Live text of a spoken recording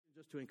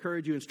just to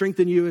encourage you and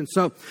strengthen you. And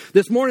so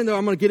this morning, though,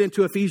 I'm going to get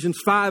into Ephesians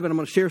 5, and I'm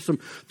going to share some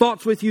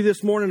thoughts with you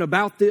this morning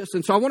about this.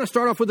 And so I want to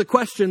start off with a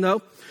question,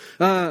 though,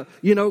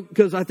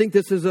 because I think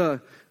this is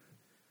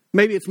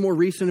maybe it's more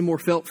recent and more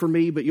felt for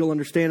me, but you'll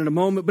understand in a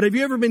moment. But have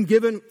you ever been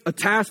given a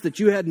task that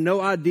you had no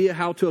idea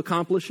how to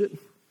accomplish it?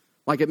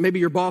 Like maybe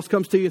your boss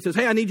comes to you and says,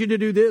 hey, I need you to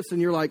do this. And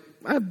you're like,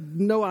 I have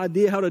no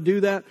idea how to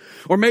do that.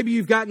 Or maybe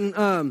you've gotten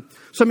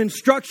some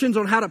instructions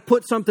on how to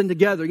put something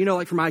together,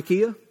 like from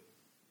IKEA.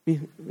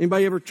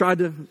 Anybody ever tried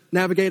to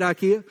navigate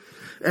IKEA?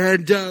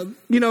 And,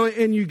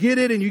 and you get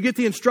it and you get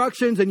the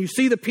instructions and you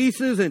see the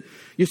pieces and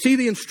you see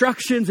the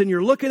instructions and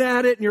you're looking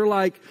at it and you're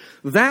like,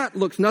 that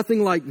looks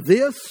nothing like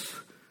this.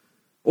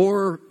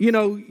 Or,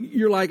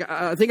 you're like,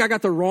 I think I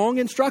got the wrong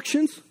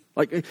instructions.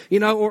 Like,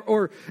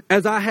 or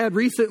as I had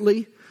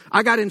recently,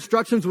 I got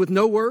instructions with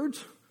no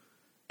words.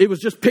 It was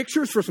just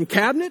pictures for some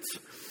cabinets.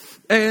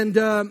 And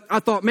I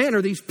thought, man,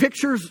 are these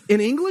pictures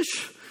in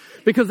English?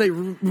 Because they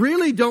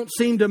really don't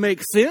seem to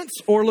make sense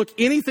or look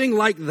anything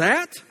like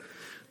that.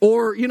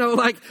 Or,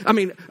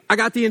 I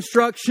got the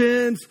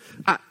instructions.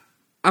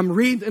 I'm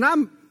reading,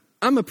 and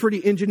I'm a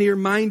pretty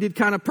engineer-minded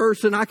kind of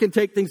person. I can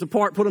take things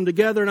apart, put them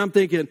together, and I'm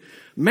thinking,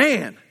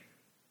 man,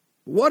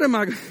 what am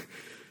I...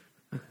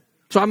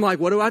 So I'm like,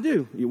 what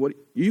do?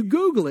 You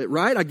Google it,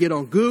 right? I get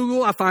on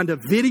Google. I find a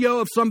video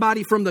of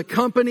somebody from the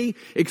company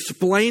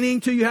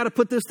explaining to you how to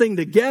put this thing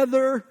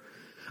together.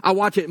 I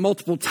watch it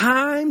multiple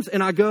times,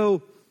 and I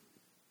go,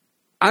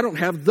 I don't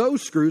have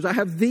those screws. I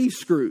have these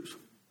screws.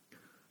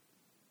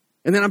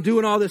 And then I'm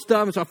doing all this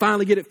stuff, and so I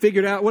finally get it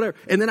figured out, whatever.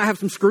 And then I have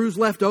some screws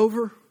left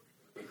over.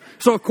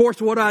 So, of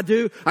course, what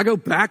do? I go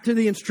back to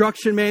the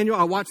instruction manual.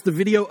 I watch the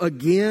video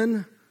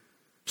again.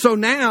 So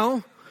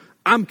now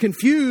I'm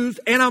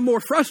confused and I'm more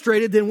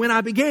frustrated than when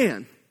I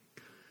began.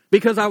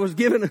 Because I was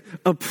given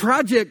a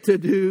project to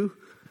do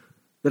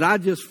that I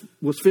just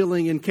was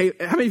feeling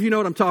incapable. How many of you know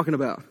what I'm talking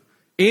about?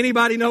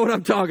 Anybody know what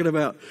I'm talking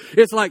about?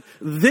 It's like,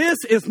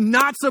 this is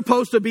not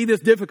supposed to be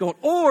this difficult.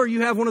 Or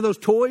you have one of those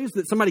toys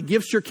that somebody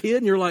gifts your kid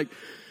and you're like,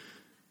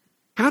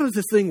 how does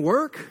this thing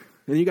work?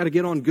 And you got to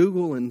get on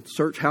Google and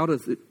search, how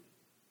does it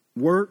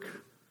work?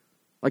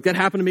 Like that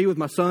happened to me with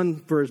my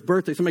son for his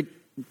birthday. Somebody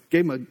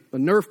gave him a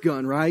Nerf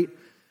gun, right?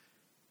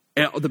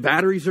 The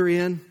batteries are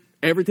in.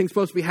 Everything's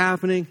supposed to be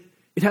happening.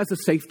 It has a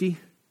safety.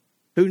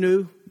 Who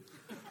knew?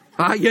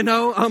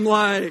 I'm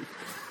like,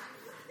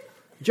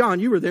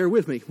 John, you were there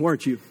with me,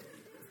 weren't you?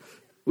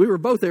 We were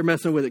both there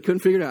messing with it.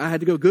 Couldn't figure it out. I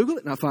had to go Google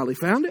it, and I finally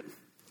found it.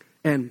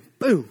 And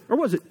boom. Or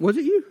was it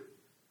you?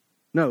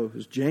 No, it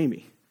was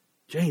Jamie.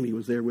 Jamie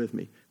was there with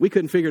me. We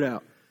couldn't figure it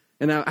out.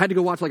 And I had to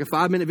go watch like a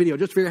 5-minute video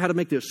just to figure out how to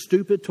make this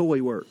stupid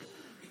toy work.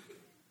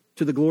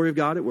 To the glory of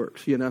God, it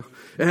works, And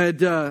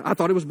I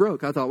thought it was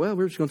broke. I thought, well,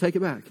 we're just going to take it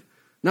back.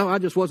 No, I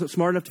just wasn't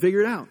smart enough to figure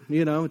it out.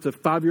 It's a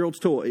 5-year-old's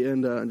toy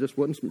and just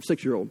wasn't a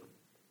 6-year-old.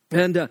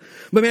 And,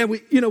 but man,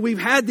 we've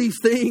had these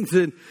things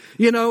and,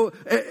 and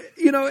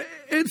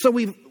so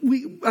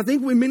I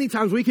think many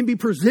times we can be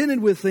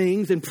presented with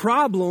things and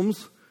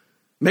problems.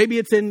 Maybe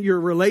it's in your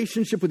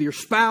relationship with your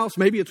spouse.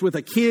 Maybe it's with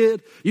a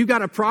kid. You've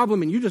got a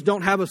problem and you just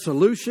don't have a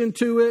solution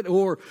to it.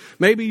 Or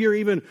maybe you're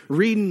even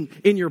reading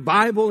in your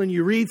Bible and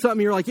you read something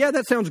and you're like, yeah,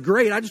 that sounds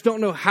great. I just don't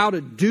know how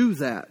to do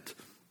that.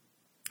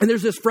 And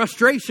there's this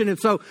frustration. And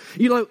so,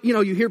 you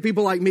hear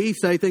people like me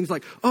say things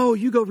like, oh,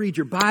 you go read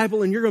your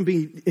Bible and you're going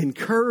to be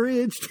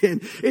encouraged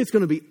and it's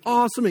going to be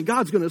awesome and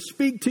God's going to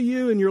speak to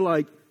you. And you're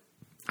like,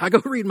 I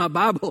go read my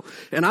Bible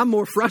and I'm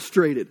more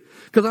frustrated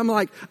because I'm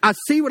like, I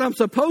see what I'm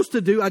supposed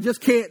to do. I just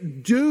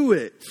can't do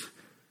it.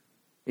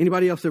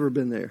 Anybody else ever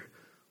been there?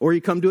 Or you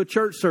come to a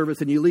church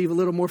service and you leave a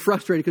little more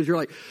frustrated because you're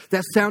like,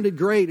 that sounded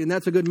great and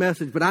that's a good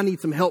message, but I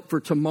need some help for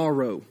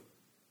tomorrow.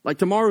 Like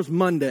tomorrow's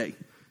Monday.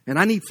 And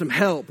I need some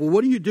help. Well,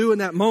 what do you do in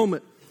that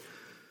moment?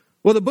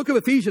 Well, the book of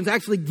Ephesians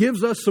actually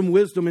gives us some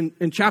wisdom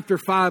in chapter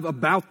 5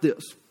 about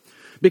this.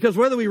 Because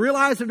whether we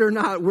realize it or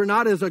not, we're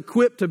not as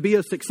equipped to be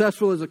as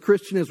successful as a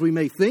Christian as we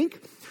may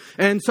think.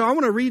 And so I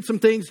want to read some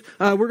things.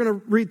 We're going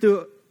to read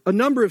through a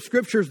number of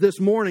scriptures this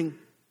morning.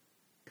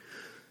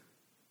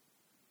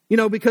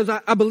 Because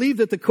I believe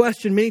that the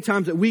question many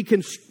times that we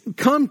can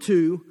come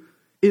to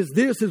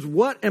is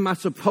what am I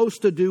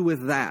supposed to do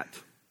with that?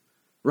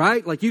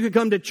 Right? Like you could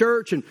come to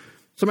church and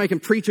somebody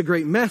can preach a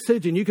great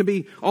message and you can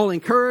be all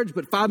encouraged,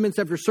 but 5 minutes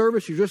after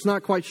service, you're just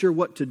not quite sure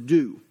what to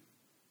do.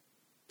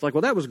 It's like,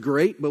 well, that was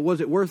great, but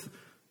was it worth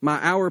my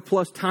hour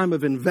plus time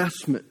of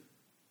investment?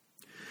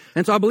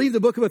 And so I believe the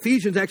book of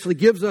Ephesians actually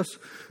gives us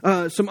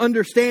some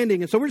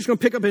understanding. And so we're just going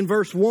to pick up in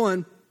verse 1.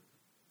 And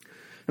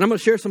I'm going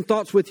to share some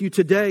thoughts with you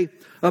today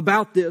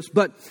about this.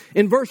 But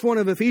in verse 1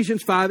 of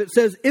Ephesians 5, it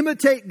says,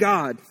 imitate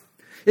God.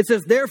 It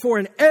says, therefore,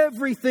 in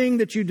everything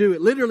that you do,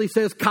 it literally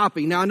says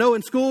copy. Now, I know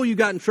in school you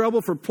got in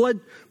trouble for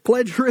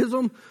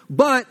plagiarism,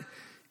 but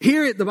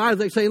here at the Bible,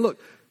 they say,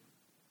 look,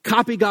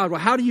 copy God.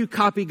 Well, how do you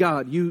copy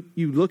God? You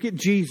look at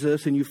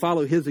Jesus and you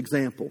follow his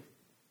example.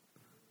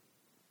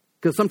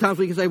 Because sometimes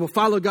we can say, well,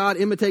 follow God,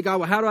 imitate God.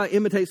 Well, how do I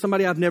imitate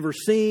somebody I've never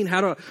seen?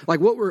 What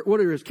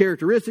are his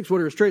characteristics?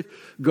 What are his traits?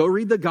 Go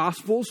read the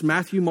Gospels,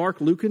 Matthew, Mark,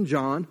 Luke, and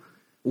John.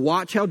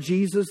 Watch how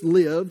Jesus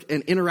lived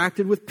and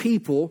interacted with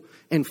people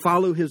and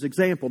follow his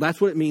example. That's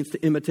what it means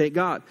to imitate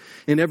God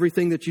in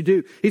everything that you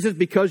do. He says,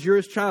 because you're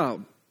his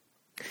child.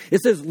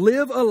 It says,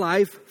 live a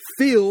life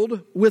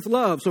filled with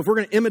love. So if we're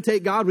going to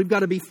imitate God, we've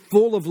got to be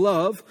full of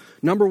love.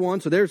 Number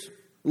one, so there's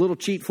a little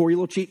cheat for you, a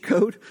little cheat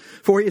code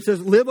for you. It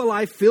says, live a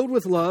life filled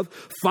with love,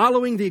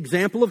 following the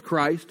example of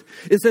Christ.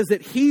 It says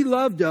that he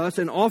loved us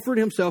and offered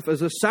himself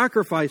as a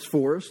sacrifice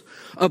for us,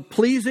 a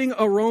pleasing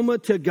aroma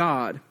to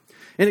God.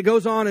 And it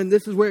goes on, and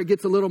this is where it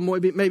gets a little more,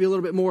 maybe a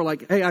little bit more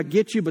like, hey, I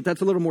get you, but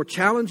that's a little more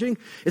challenging.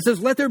 It says,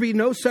 let there be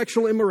no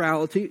sexual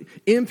immorality,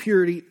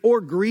 impurity,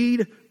 or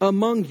greed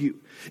among you.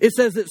 It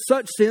says that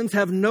such sins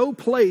have no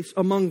place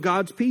among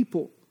God's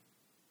people.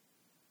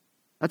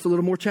 That's a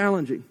little more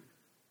challenging.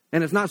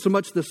 And it's not so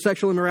much the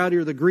sexual immorality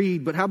or the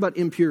greed, but how about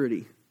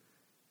impurity?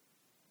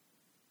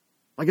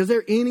 Like, is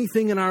there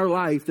anything in our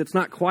life that's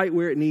not quite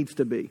where it needs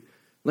to be?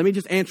 Let me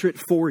just answer it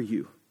for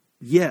you.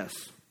 Yes.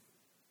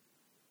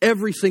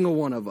 Every single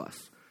one of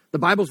us. The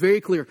Bible's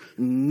very clear.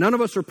 None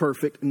of us are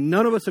perfect.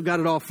 None of us have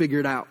got it all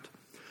figured out.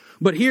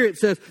 But here it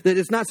says that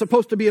it's not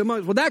supposed to be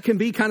among us. Well, that can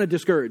be kind of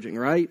discouraging,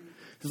 right?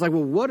 It's like,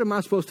 well, what am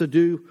I supposed to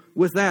do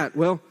with that?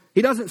 Well,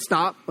 he doesn't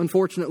stop,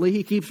 unfortunately.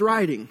 He keeps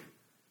writing.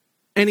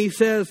 And he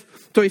says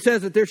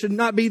that there should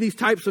not be these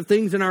types of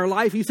things in our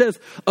life. He says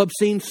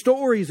obscene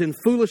stories and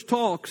foolish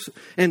talks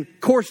and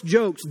coarse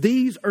jokes.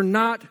 These are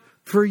not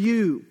for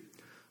you.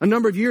 A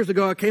number of years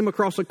ago, I came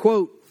across a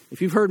quote.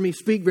 If you've heard me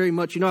speak very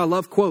much, you know I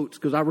love quotes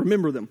because I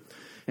remember them.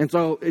 And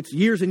so it's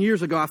years and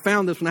years ago I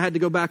found this when I had to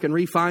go back and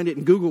re-find it,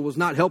 and Google was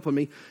not helping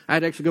me. I had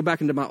to actually go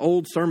back into my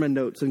old sermon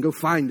notes and go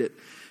find it.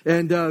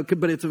 And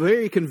but it's a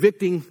very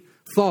convicting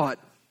thought,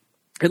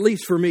 at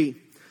least for me.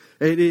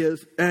 It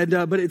is. And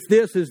but it's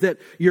this, is that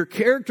your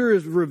character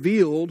is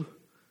revealed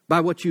by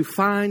what you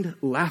find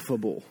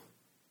laughable.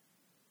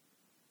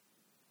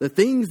 The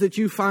things that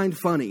you find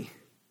funny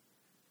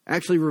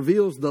actually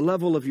reveals the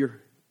level of your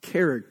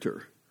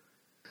character.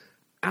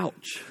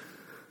 Ouch.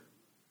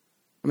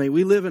 I mean,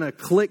 we live in a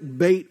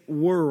clickbait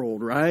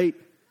world, right?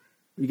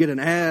 You get an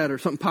ad or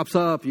something pops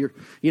up, you're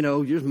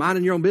just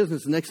minding your own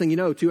business. The next thing you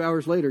know, 2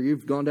 hours later,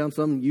 you've gone down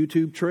some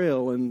YouTube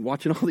trail and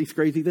watching all these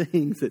crazy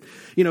things that,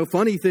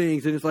 funny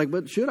things. And it's like,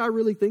 but should I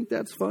really think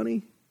that's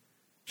funny?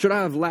 Should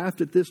I have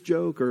laughed at this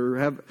joke,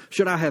 or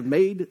should I have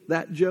made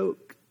that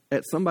joke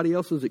at somebody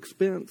else's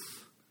expense?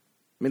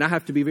 I mean, I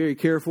have to be very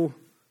careful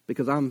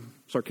because I'm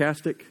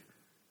sarcastic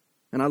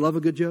and I love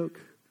a good joke.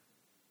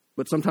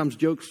 But sometimes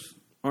jokes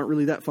aren't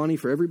really that funny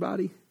for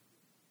everybody,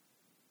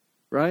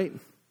 right?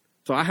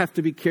 So I have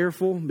to be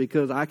careful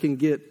because I can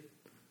get,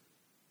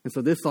 and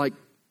so this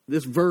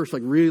verse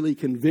really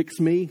convicts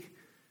me.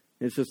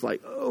 It's just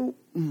like,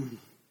 shouldn't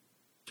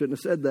have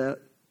said that.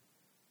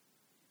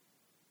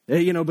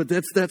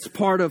 But that's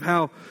part of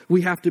how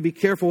we have to be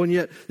careful. And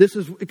yet this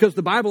is because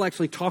the Bible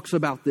actually talks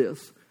about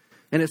this.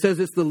 And it says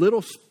it's the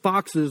little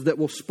foxes that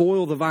will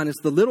spoil the vine. It's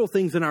the little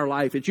things in our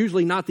life. It's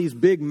usually not these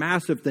big,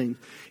 massive things.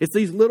 It's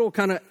these little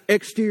kind of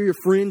exterior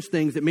fringe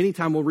things that many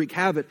times will wreak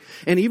havoc.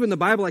 And even the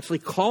Bible actually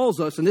calls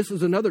us, and this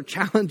is another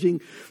challenging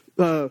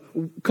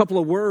couple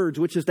of words,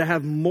 which is to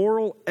have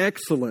moral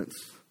excellence.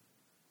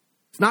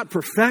 It's not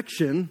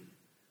perfection,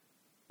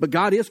 but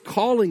God is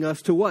calling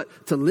us to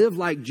what? To live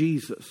like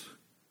Jesus.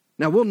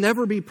 Now, we'll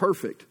never be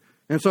perfect.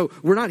 And so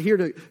we're not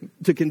here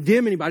to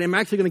condemn anybody. I'm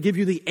actually going to give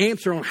you the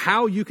answer on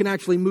how you can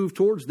actually move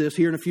towards this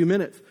here in a few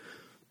minutes.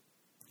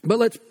 But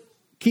let's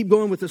keep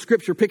going with the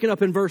scripture, picking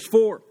up in verse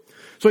 4.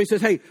 So he says,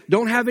 hey,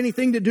 don't have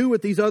anything to do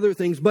with these other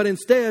things, but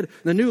instead,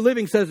 the New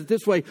Living says it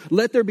this way,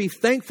 let there be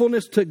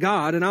thankfulness to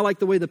God. And I like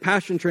the way the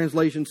Passion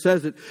Translation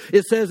says it.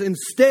 It says,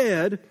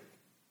 instead,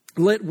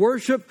 let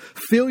worship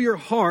fill your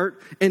heart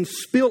and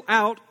spill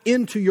out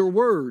into your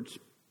words.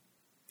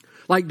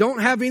 Like,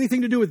 don't have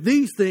anything to do with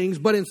these things,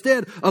 but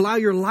instead allow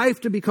your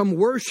life to become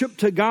worship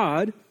to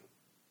God.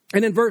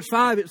 And in verse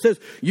 5, it says,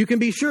 you can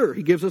be sure.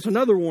 He gives us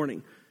another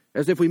warning.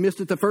 As if we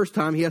missed it the first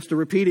time, he has to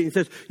repeat it. He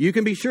says, you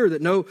can be sure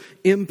that no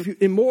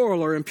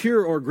immoral or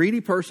impure or greedy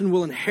person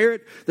will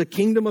inherit the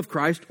kingdom of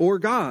Christ or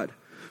God.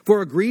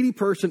 For a greedy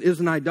person is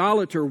an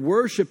idolater,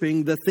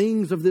 worshiping the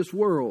things of this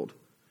world.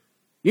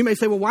 You may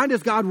say, well, why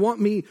does God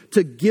want me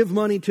to give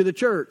money to the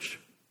church?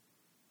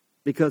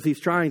 Because he's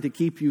trying to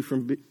keep you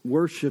from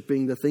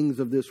worshiping the things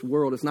of this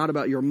world. It's not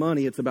about your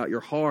money, it's about your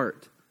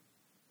heart,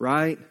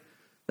 right?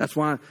 That's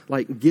why,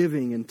 like,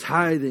 giving and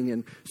tithing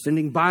and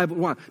sending Bible,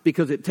 why?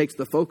 Because it takes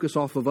the focus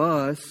off of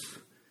us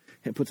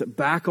and puts it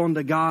back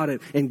onto God.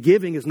 And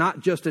giving is not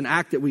just an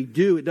act that we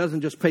do. It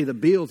doesn't just pay the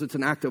bills. It's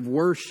an act of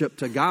worship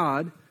to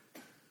God,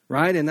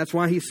 right? And that's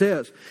why he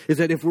says, is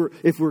that if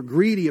we're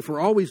greedy, if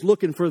we're always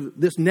looking for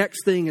this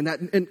next thing and that,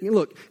 and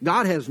look,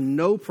 God has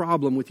no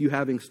problem with you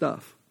having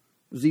stuff.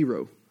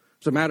 Zero.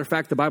 As a matter of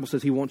fact, the Bible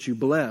says he wants you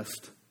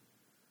blessed.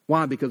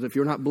 Why? Because if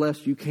you're not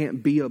blessed, you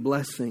can't be a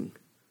blessing.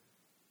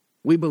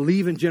 We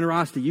believe in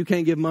generosity. You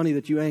can't give money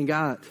that you ain't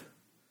got.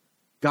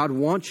 God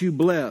wants you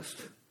blessed.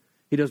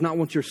 He does not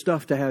want your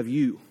stuff to have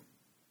you.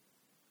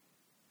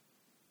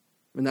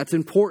 And that's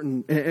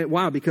important. And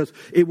why? Because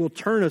it will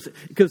turn us.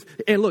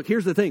 And look,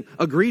 here's the thing.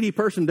 A greedy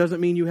person doesn't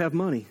mean you have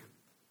money.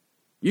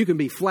 You can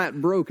be flat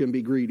broke and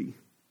be greedy.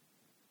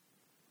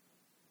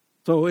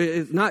 So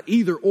it's not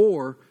either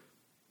or.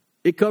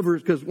 It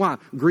covers, because why?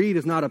 Greed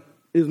is not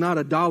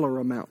a dollar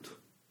amount.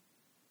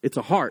 It's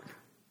a heart.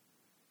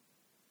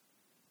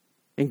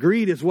 And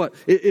greed is what?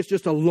 It's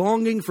just a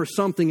longing for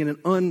something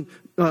in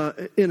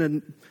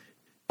an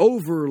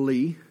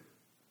overly,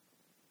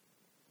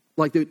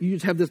 like you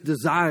just have this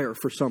desire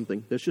for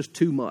something that's just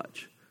too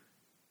much.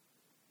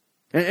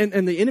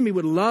 And the enemy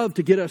would love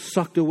to get us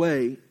sucked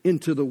away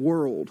into the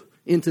world,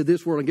 into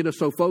this world, and get us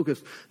so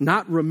focused,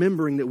 not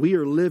remembering that we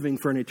are living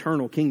for an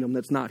eternal kingdom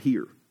that's not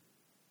here.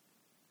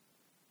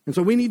 And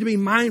so we need to be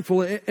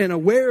mindful and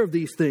aware of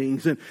these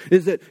things. And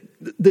is that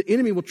the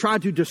enemy will try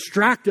to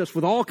distract us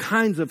with all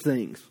kinds of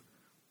things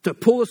to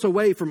pull us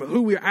away from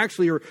who we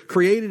actually are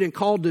created and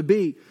called to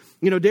be.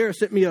 You know, Dara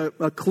sent me a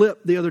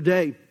clip the other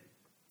day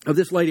of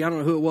this lady. I don't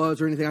know who it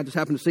was or anything. I just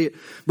happened to see it.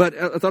 But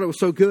I thought it was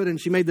so good. And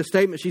she made the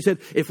statement. She said,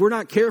 if we're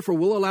not careful,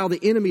 we'll allow the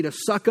enemy to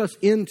suck us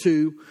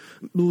into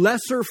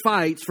lesser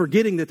fights,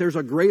 forgetting that there's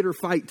a greater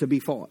fight to be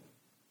fought.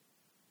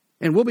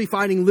 And we'll be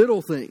fighting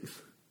little things.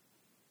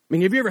 I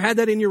mean, have you ever had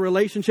that in your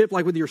relationship,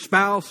 like with your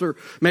spouse or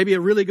maybe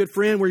a really good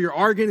friend where you're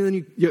arguing and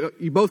then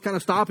you both kind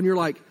of stop and you're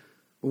like,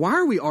 why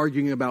are we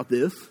arguing about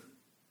this?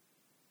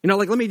 You know,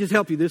 like, let me just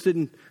help you. This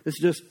is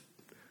just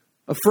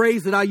a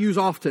phrase that I use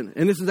often.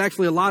 And this is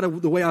actually a lot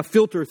of the way I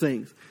filter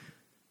things.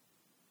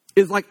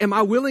 Is like, am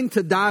I willing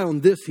to die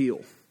on this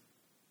hill?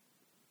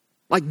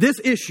 Like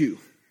this issue.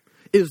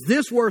 Is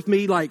this worth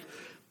me like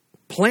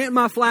plant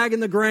my flag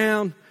in the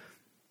ground?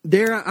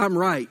 There I'm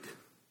right.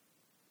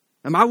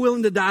 Am I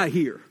willing to die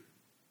here?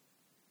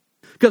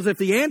 Because if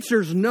the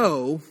answer is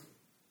no,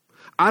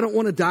 I don't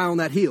want to die on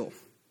that hill.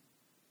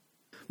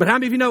 But how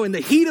many of you know in the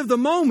heat of the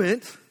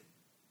moment,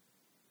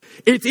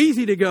 it's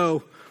easy to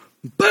go,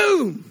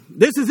 boom,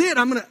 this is it.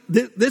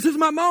 This is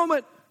my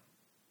moment.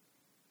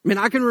 I mean,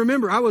 I can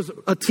remember I was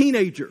a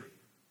teenager.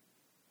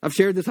 I've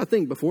shared this, I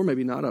think, before,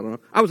 maybe not, I don't know.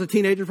 I was a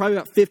teenager, probably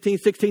about 15,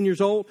 16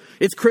 years old.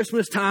 It's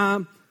Christmas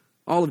time,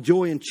 all of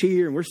joy and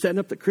cheer, and we're setting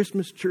up the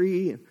Christmas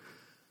tree, and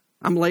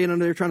I'm laying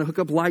under there trying to hook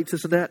up lights,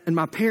 this and that, and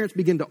my parents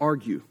begin to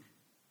argue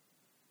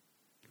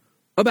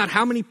about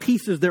how many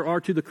pieces there are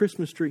to the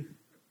Christmas tree.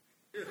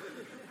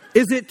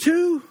 Is it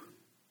 2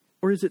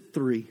 or is it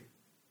 3?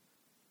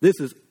 This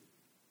is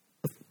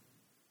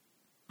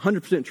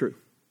 100% true.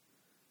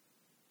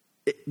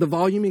 The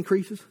volume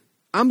increases.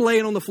 I'm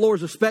laying on the floor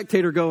as a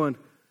spectator going,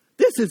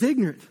 this is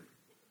ignorant.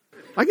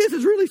 I guess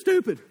it's really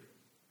stupid.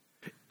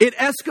 It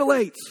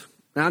escalates.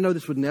 Now, I know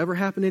this would never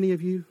happen to any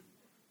of you.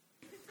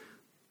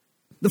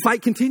 The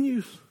fight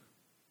continues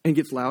and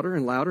gets louder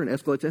and louder and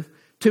escalates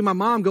to my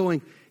mom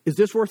going, is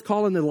this worth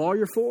calling the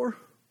lawyer for?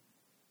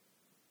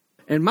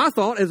 And my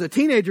thought as a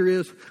teenager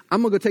is,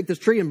 I'm going to go take this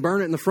tree and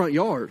burn it in the front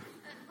yard.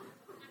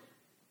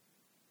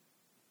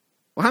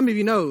 Well, how many of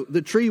you know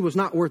the tree was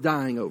not worth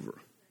dying over?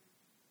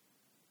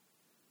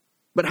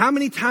 But how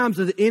many times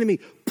does the enemy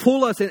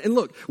pull us in? And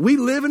look, we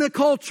live in a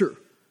culture.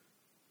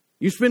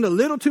 You spend a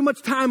little too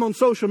much time on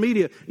social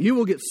media, you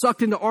will get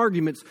sucked into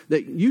arguments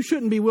that you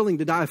shouldn't be willing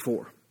to die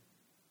for.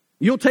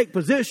 You'll take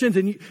positions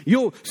and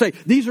you'll say,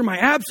 these are my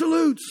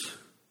absolutes.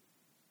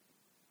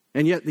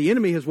 And yet the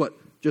enemy has what?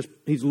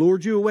 He's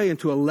lured you away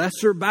into a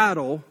lesser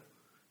battle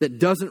that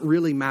doesn't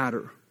really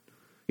matter.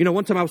 You know,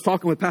 one time I was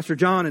talking with Pastor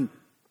John and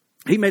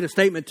he made a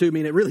statement to me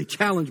and it really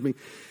challenged me.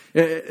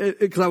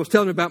 Because I was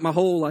telling him about my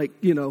whole, I'm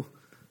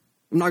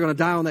not going to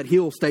die on that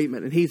hill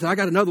statement. And he said, I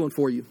got another one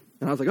for you.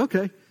 And I was like,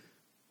 okay.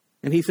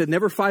 And he said,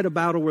 never fight a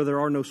battle where there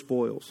are no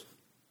spoils.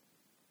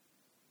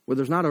 Where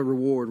there's not a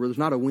reward, where there's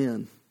not a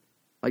win.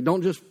 Like,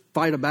 don't just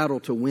fight a battle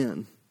to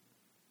win.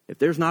 If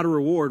there's not a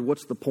reward,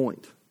 what's the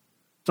point?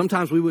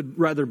 Sometimes we would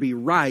rather be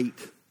right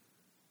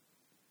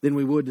than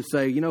we would to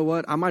say, you know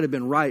what, I might have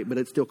been right, but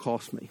it still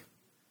cost me.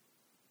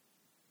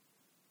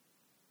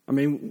 I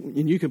mean,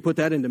 and you can put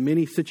that into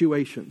many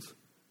situations.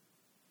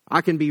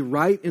 I can be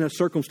right in a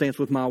circumstance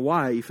with my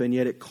wife, and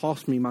yet it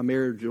cost me my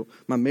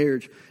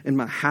marriage and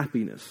my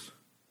happiness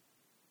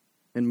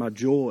and my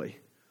joy.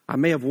 I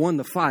may have won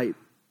the fight,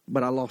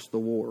 but I lost the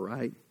war,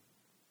 right?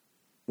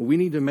 Well, we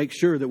need to make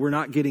sure that we're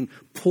not getting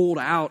pulled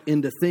out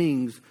into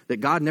things that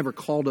God never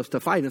called us to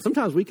fight. And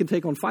sometimes we can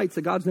take on fights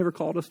that God's never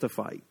called us to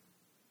fight.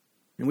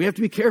 And we have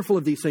to be careful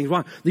of these things.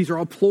 Why? These are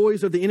all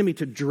ploys of the enemy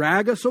to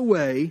drag us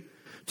away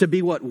to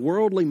be what?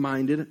 Worldly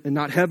minded and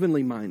not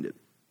heavenly minded.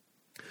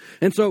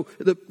 And so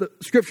the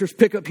scriptures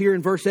pick up here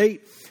in verse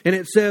 8, and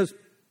it says,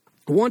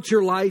 once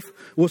your life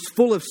was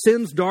full of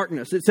sin's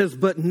darkness. It says,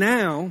 but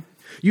now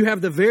you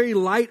have the very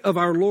light of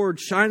our Lord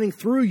shining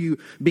through you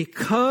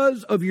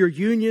because of your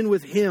union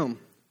with Him.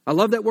 I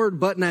love that word,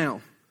 but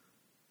now.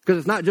 Because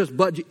it's not just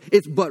but,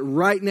 it's but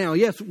right now.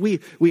 Yes, we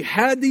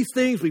had these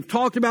things, we've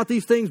talked about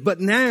these things, but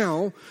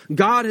now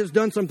God has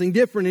done something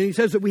different. And He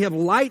says that we have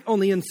light on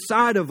the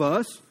inside of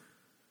us.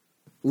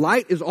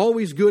 Light is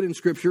always good in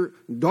Scripture.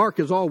 Dark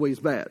is always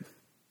bad.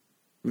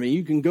 I mean,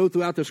 you can go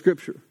throughout the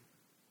Scripture.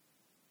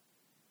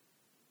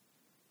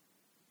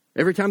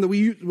 Every time that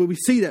we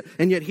see that.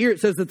 And yet here it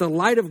says that the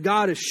light of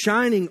God is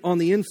shining on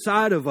the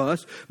inside of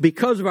us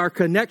because of our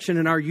connection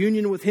and our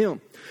union with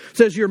Him. It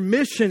says your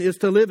mission is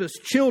to live as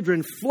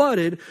children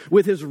flooded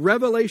with His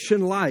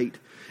revelation light.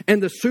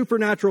 And the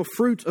supernatural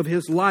fruits of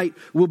His light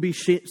will be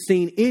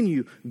seen in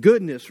you.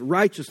 Goodness,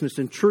 righteousness,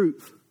 and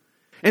truth.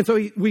 And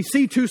so we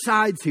see two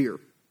sides here.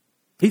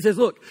 He says,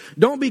 look,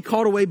 don't be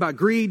caught away by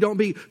greed. Don't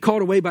be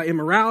caught away by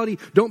immorality.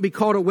 Don't be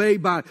caught away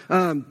by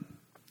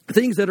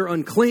things that are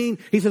unclean.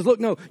 He says, look,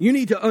 no, you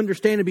need to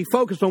understand and be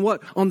focused on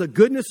what? On the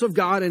goodness of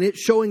God and it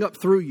showing up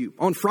through you.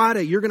 On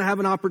Friday, you're going to have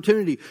an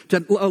opportunity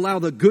to allow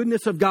the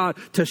goodness of God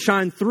to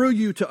shine through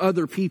you to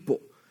other people.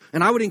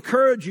 And I would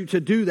encourage you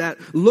to do that.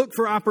 Look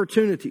for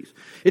opportunities.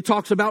 It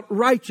talks about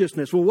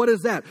righteousness. Well, what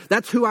is that?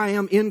 That's who I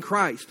am in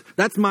Christ.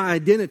 That's my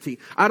identity.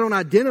 I don't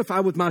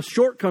identify with my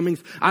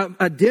shortcomings. I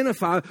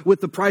identify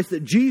with the price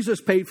that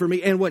Jesus paid for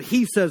me and what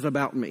He says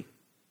about me.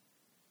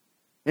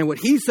 And what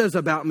He says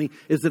about me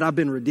is that I've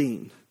been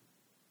redeemed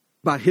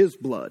by His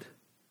blood.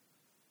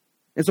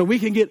 And so we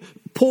can get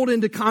pulled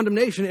into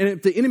condemnation. And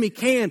if the enemy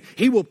can,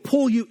 he will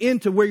pull you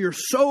into where you're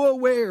so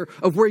aware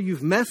of where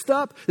you've messed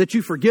up that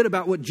you forget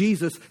about what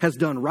Jesus has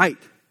done right.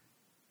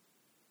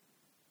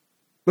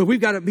 But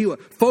we've got to be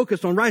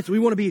focused on right. So we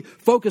want to be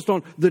focused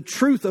on the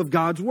truth of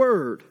God's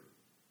Word.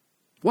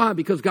 Why?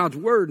 Because God's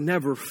Word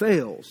never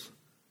fails.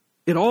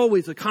 It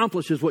always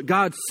accomplishes what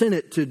God sent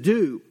it to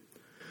do.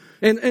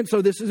 And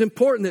so this is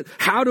important, that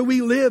how do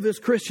we live as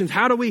Christians?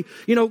 How do we,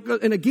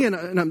 and again,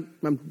 and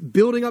I'm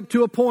building up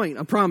to a point,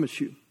 I promise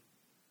you.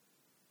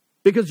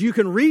 Because you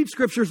can read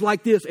scriptures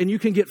like this and you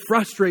can get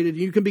frustrated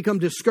and you can become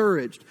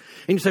discouraged.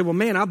 And you say, well,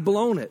 man, I've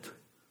blown it.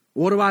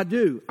 What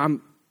do?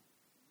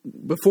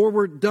 Before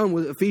we're done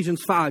with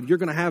Ephesians 5, you're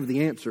going to have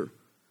the answer.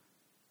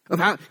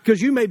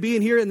 Because you may be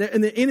in here and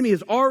the enemy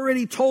has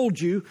already told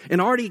you and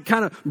already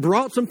kind of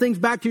brought some things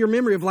back to your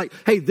memory of like,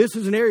 hey, this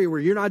is an area where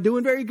you're not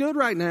doing very good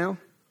right now.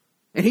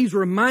 And he's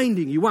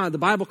reminding you. Why? The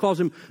Bible calls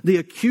him the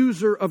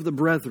accuser of the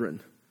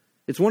brethren.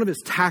 It's one of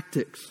his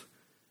tactics.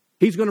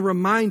 He's going to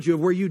remind you of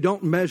where you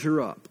don't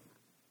measure up.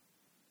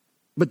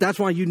 But that's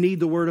why you need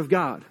the Word of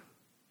God.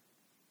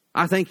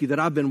 I thank you that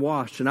I've been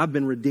washed and I've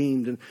been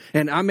redeemed.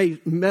 And I may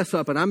mess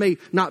up and I may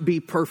not be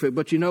perfect.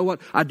 But you know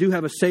what? I do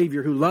have a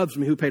Savior who loves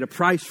me, who paid a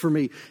price for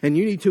me. And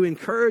you need to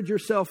encourage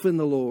yourself in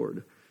the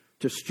Lord,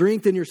 to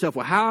strengthen yourself.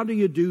 Well, how do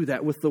you do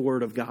that with the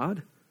Word of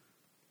God?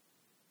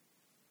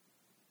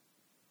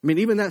 I mean,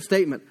 even that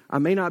statement, I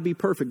may not be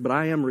perfect, but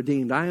I am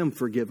redeemed. I am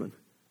forgiven.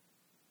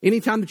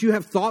 Anytime that you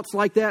have thoughts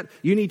like that,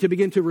 you need to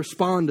begin to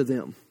respond to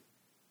them.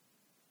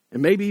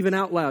 And maybe even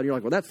out loud. You're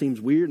like, well, that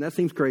seems weird and that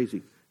seems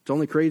crazy. It's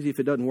only crazy if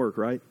it doesn't work,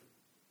 right?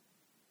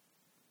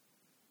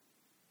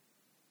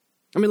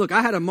 I mean, look,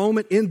 I had a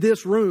moment in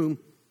this room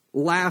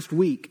last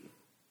week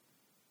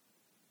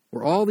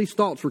where all these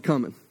thoughts were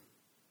coming.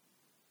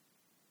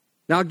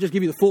 Now, I'll just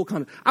give you the full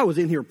context. I was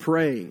in here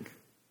praying.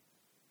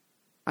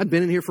 I'd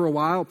been in here for a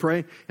while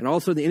praying, and all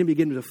of a sudden the enemy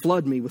began to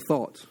flood me with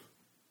thoughts.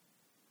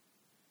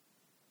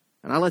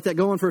 And I let that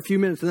go on for a few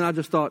minutes, and then I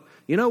just thought,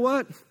 you know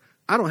what?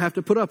 I don't have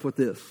to put up with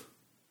this.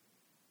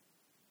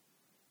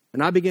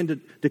 And I began to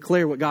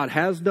declare what God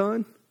has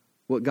done,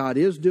 what God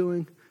is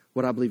doing,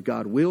 what I believe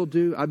God will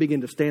do. I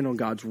began to stand on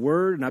God's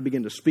Word, and I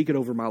began to speak it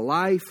over my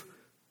life.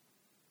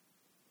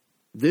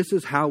 This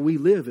is how we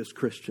live as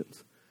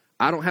Christians.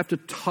 I don't have to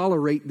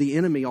tolerate the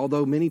enemy,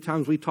 although many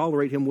times we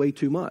tolerate him way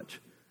too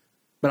much.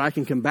 But I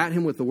can combat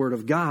him with the Word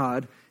of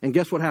God. And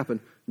guess what happened?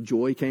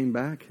 Joy came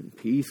back and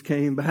peace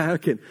came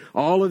back and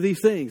all of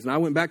these things. And I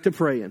went back to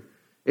praying.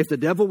 If the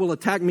devil will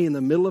attack me in the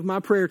middle of my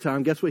prayer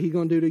time, guess what he's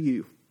going to do to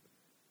you?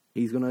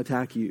 He's going to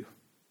attack you.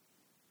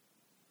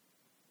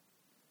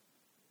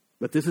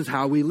 But this is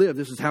how we live.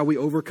 This is how we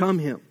overcome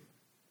him.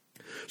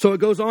 So it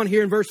goes on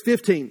here in verse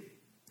 15.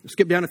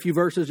 Skip down a few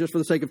verses just for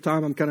the sake of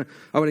time.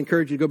 I would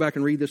encourage you to go back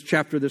and read this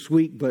chapter this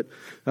week, but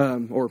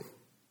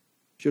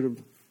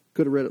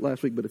could have read it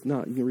last week, but if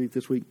not, you can read it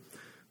this week.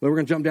 But we're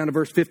going to jump down to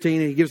verse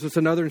 15, and he gives us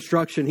another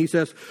instruction. He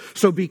says,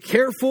 so be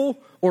careful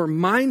or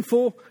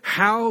mindful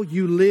how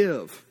you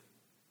live.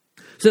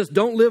 It says,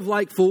 don't live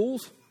like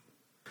fools.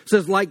 It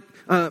says,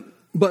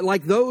 but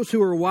like those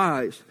who are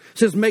wise. It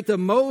says, make the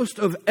most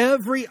of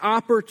every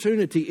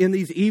opportunity in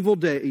these evil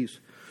days.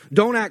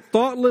 Don't act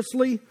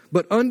thoughtlessly,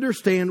 but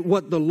understand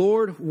what the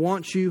Lord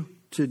wants you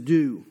to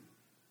do.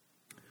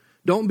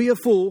 Don't be a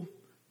fool.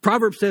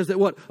 Proverbs says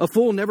that a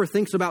fool never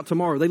thinks about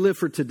tomorrow. They live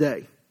for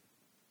today.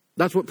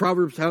 That's what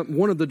Proverbs have,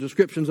 one of the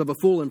descriptions of a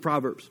fool in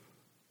Proverbs.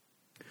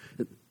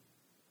 It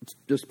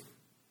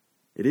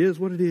is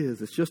what it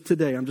is. It's just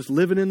today. I'm just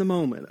living in the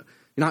moment.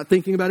 You're not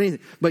thinking about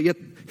anything. But yet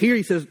here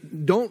he says,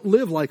 don't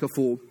live like a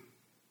fool.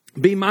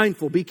 Be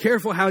mindful. Be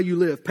careful how you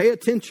live. Pay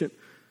attention.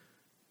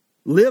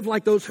 Live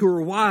like those who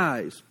are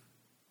wise.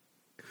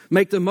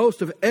 Make the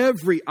most of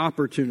every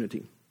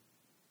opportunity.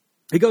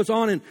 He goes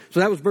on, and so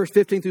that was verse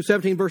 15 through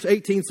 17. Verse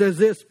 18 says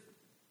this.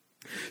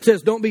 It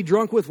says, don't be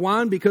drunk with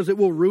wine because it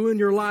will ruin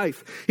your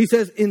life. He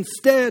says,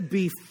 instead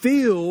be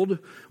filled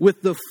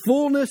with the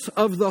fullness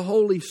of the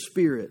Holy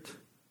Spirit.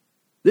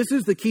 This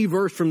is the key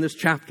verse from this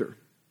chapter.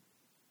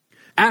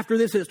 After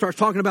this, it starts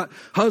talking about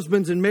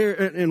husbands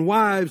and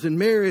wives and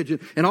marriage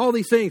and all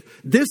these things.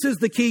 This is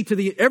the key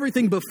to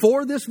everything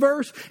before this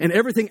verse and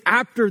everything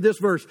after this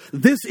verse.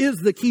 This is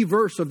the key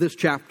verse of this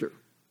chapter.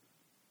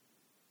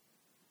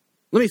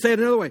 Let me say it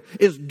another way,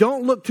 is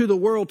don't look to the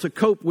world to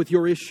cope with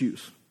your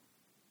issues.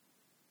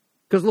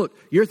 Because look,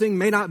 your thing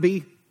may not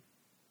be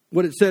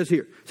what it says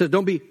here. It says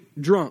don't be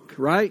drunk,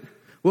 right?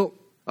 Well,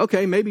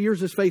 okay, maybe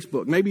yours is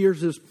Facebook. Maybe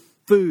yours is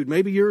food.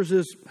 Maybe yours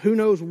is who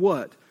knows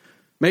what.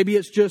 Maybe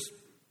it's just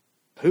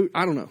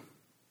I don't know.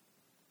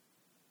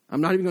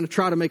 I'm not even going to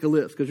try to make a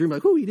list because you're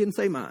like, oh, he didn't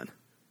say mine.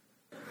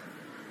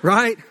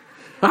 Right?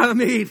 I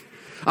mean,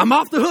 I'm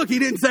off the hook. He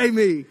didn't say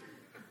me.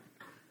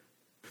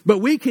 But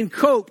we can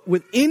cope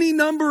with any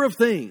number of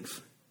things.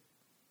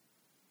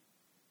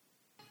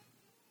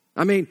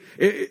 I mean,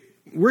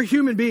 we're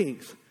human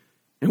beings.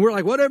 And we're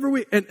like, whatever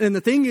and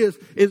the thing is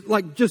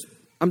like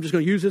I'm just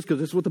going to use this because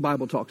this is what the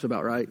Bible talks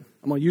about, right?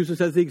 I'm going to use this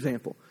as the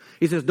example.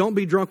 He says, don't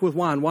be drunk with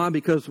wine. Why?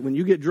 Because when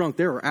you get drunk,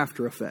 there are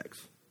after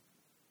effects.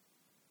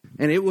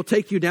 And it will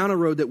take you down a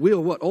road that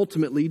will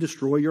ultimately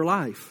destroy your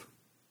life.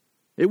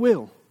 It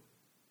will.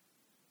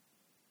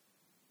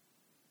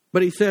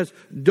 But he says,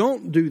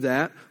 don't do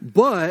that,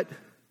 but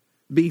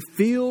be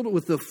filled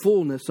with the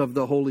fullness of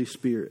the Holy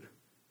Spirit.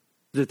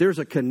 That there's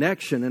a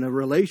connection and a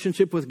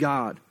relationship with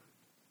God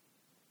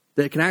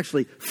that can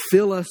actually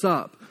fill us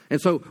up. And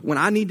so when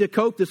I need to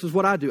cope, this is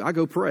what I do. I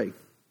go pray. And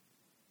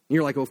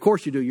you're like, well, of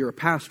course you do. You're a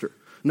pastor.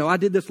 No, I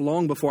did this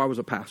long before I was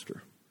a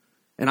pastor.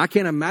 And I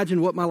can't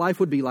imagine what my life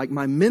would be like,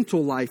 my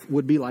mental life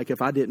would be like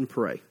if I didn't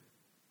pray.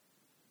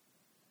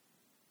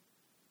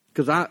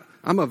 Because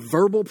I'm a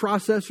verbal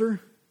processor.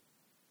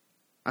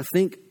 I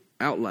think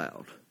out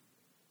loud.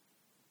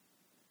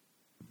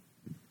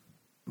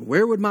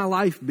 Where would my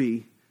life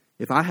be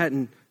if I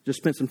hadn't just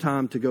spent some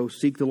time to go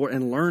seek the Lord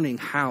and learning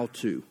how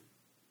to?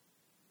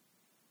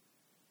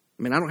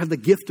 I mean, I don't have the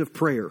gift of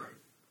prayer.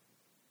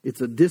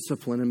 It's a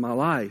discipline in my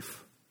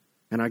life.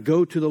 And I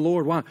go to the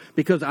Lord. Why?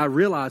 Because I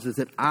realize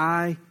that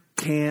I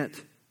can't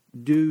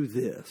do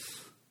this.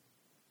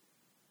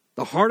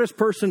 The hardest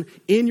person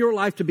in your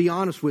life to be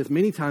honest with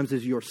many times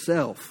is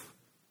yourself.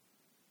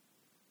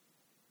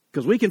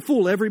 Because we can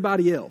fool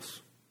everybody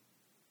else.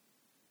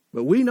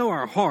 But we know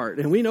our heart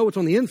and we know what's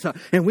on the inside.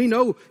 And we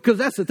know, because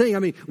that's the thing. I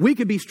mean, we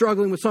could be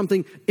struggling with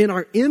something in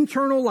our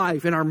internal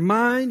life, in our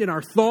mind, in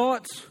our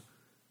thoughts,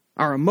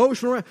 our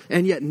emotional,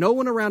 and yet no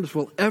one around us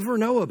will ever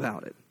know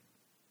about it.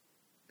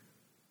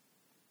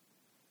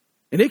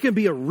 And it can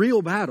be a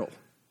real battle.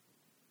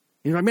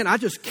 You know what I mean? I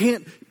just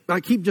can't,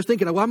 I keep just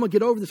thinking, well, I'm going to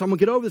get over this. I'm going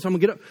to get over this. I'm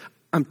going to get over.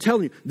 I'm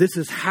telling you, this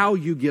is how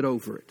you get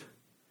over it.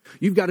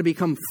 You've got to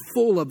become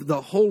full of the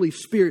Holy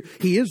Spirit.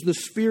 He is the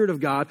Spirit of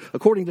God.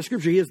 According to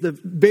Scripture, He is the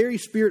very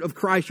Spirit of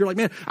Christ. You're like,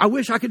 man, I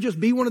wish I could just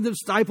be one of the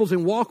disciples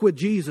and walk with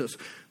Jesus.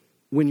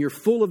 When you're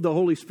full of the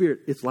Holy Spirit,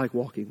 it's like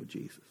walking with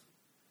Jesus.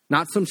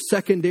 Not some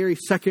secondary,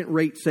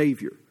 second-rate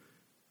Savior.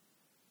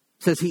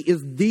 It says He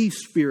is the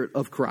Spirit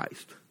of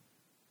Christ.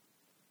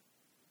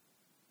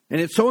 And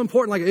it's so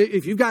important, like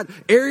if you've got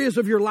areas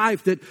of your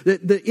life that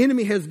the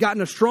enemy has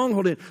gotten a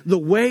stronghold in, the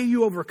way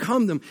you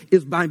overcome them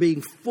is by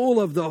being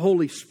full of the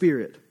Holy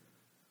Spirit.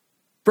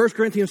 1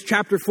 Corinthians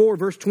chapter 4,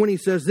 verse 20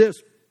 says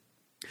this.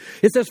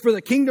 It says, for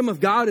the kingdom of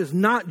God is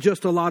not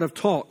just a lot of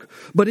talk,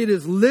 but it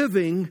is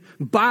living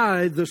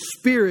by the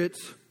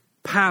Spirit's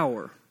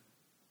power.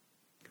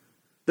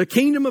 The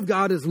kingdom of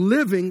God is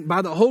living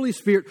by the Holy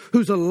Spirit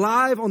who's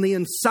alive on the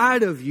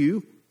inside of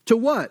you to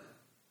what?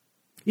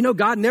 You know,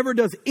 God never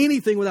does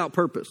anything without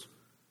purpose.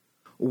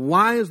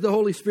 Why is the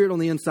Holy Spirit on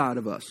the inside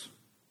of us?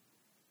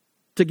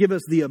 To give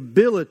us the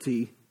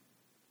ability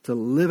to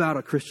live out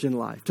a Christian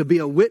life, to be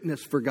a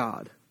witness for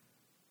God.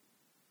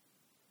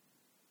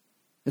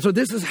 And so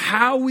this is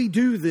how we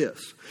do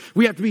this.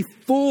 We have to be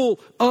full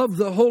of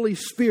the Holy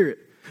Spirit.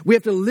 We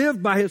have to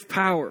live by His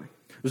power.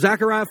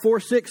 Zechariah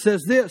 4:6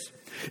 says this,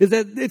 is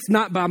that it's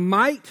not by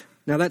might.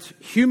 Now that's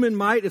human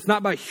might. It's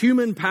not by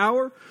human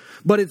power,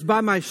 but it's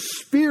by my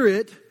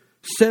Spirit,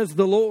 says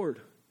the Lord.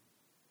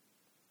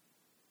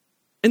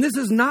 And this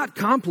is not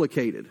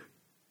complicated.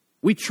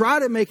 We try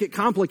to make it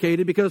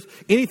complicated because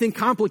anything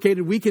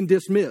complicated we can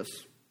dismiss.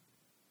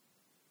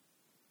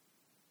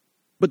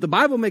 But the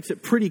Bible makes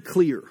it pretty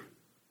clear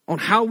on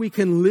how we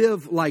can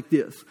live like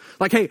this.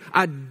 Like, hey,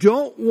 I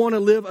don't want to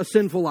live a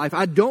sinful life.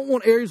 I don't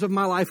want areas of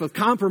my life of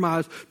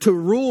compromise to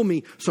rule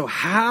me. So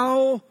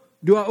how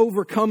do I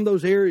overcome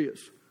those areas?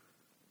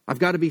 I've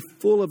got to be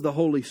full of the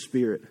Holy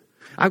Spirit.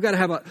 I've got to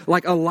have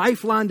a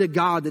lifeline to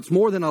God that's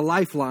more than a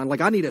lifeline.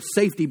 Like I need a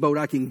safety boat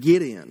I can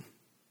get in.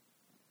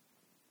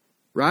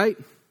 Right?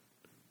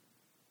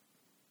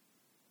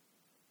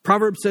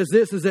 Proverbs says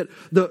this, is that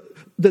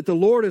the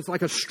Lord is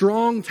like a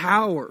strong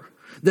tower,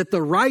 that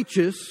the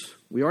righteous,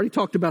 we already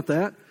talked about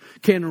that,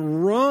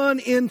 can run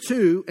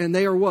into, and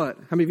they are what?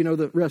 How many of you know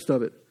the rest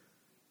of it?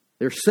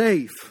 They're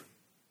safe.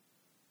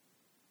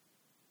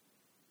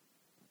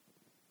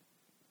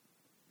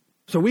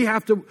 So we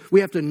have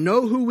to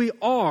know who we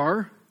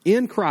are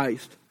in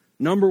Christ.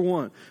 Number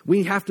one,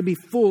 we have to be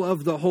full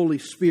of the Holy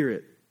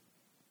Spirit.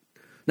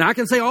 Now I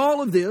can say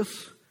all of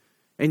this,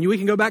 and we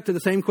can go back to the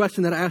same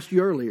question that I asked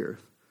you earlier.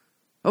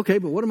 Okay,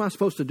 but what am I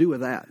supposed to do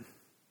with that?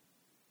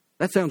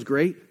 That sounds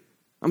great.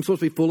 I'm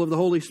supposed to be full of the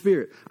Holy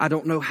Spirit. I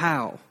don't know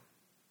how.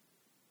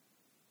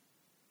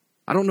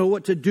 I don't know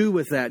what to do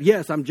with that.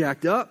 Yes, I'm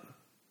jacked up.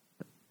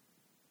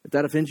 If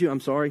that offends you, I'm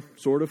sorry.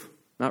 Sort of.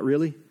 Not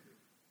really.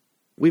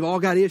 We've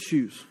all got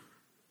issues.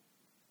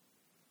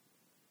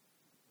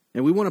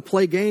 And we want to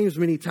play games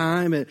many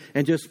times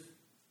and just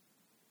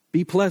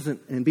be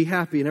pleasant and be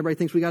happy and everybody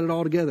thinks we got it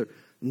all together.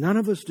 None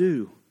of us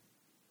do.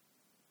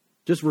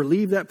 Just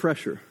relieve that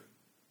pressure.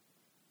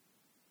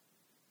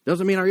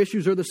 Doesn't mean our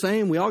issues are the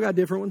same. We all got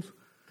different ones.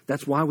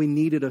 That's why we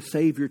needed a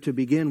Savior to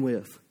begin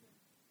with.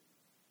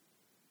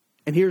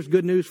 And here's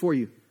good news for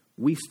you.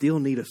 We still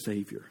need a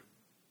Savior.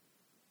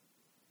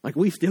 Like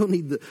we still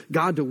need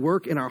God to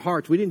work in our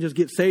hearts. We didn't just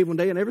get saved one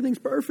day and everything's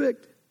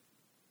perfect.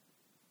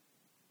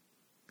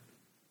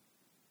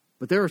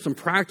 But there are some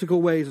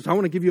practical ways. So I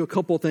want to give you a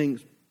couple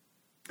things.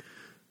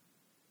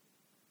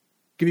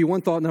 Give you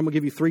one thought and I'm going to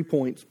give you 3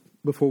 points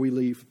before we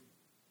leave.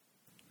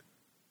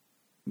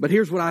 But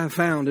here's what I have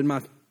found in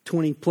my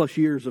 20 plus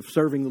years of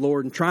serving the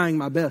Lord and trying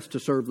my best to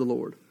serve the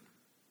Lord.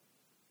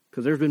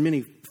 Because there's been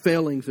many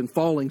failings and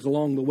fallings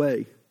along the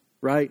way,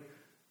 right?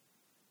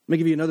 Let me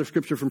give you another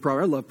scripture from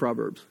Proverbs. I love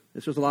Proverbs.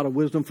 It's just a lot of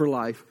wisdom for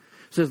life.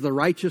 It says, the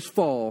righteous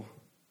fall,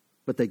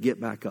 but they get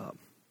back up.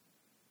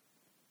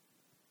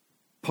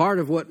 Part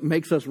of what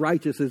makes us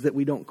righteous is that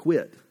we don't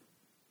quit.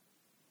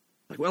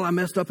 Like, well, I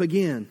messed up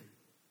again.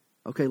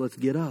 Okay, let's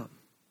get up.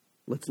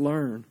 Let's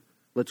learn.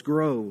 Let's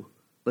grow.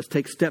 Let's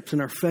take steps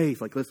in our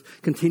faith. Like, let's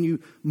continue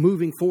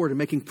moving forward and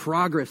making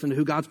progress into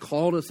who God's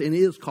called us and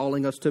is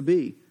calling us to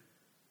be.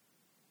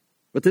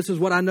 But this is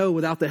what I know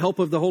without the help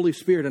of the Holy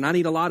Spirit, and I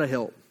need a lot of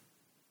help.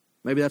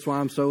 Maybe that's why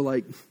I'm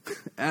so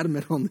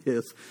adamant on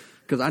this,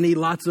 because I need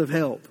lots of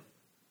help.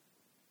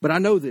 But I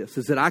know this,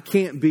 is that I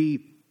can't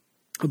be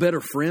a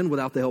better friend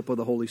without the help of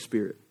the Holy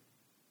Spirit.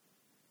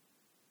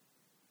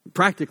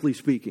 Practically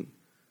speaking,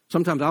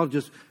 sometimes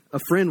a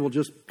friend will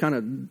just kind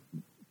of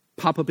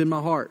pop up in my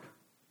heart,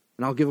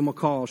 and I'll give them a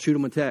call, shoot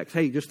them a text.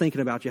 Hey, just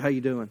thinking about you. How you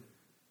doing?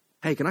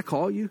 Hey, can I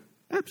call you?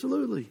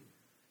 Absolutely.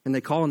 And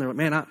they call and they're like,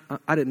 man,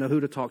 I didn't know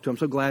who to talk to. I'm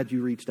so glad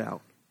you reached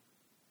out.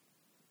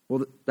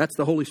 Well, that's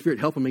the Holy Spirit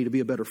helping me to be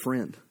a better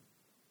friend.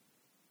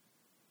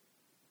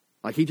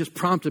 Like he just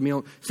prompted me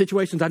on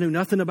situations I knew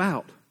nothing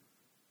about.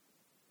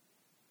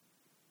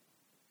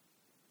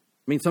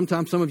 I mean,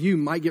 sometimes some of you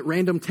might get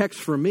random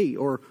texts from me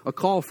or a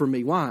call from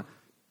me. Why?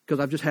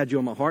 Because I've just had you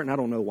on my heart and I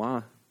don't know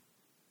why.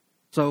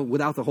 So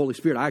without the Holy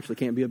Spirit, I actually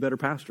can't be a better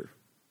pastor.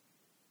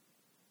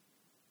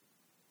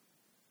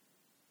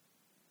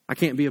 I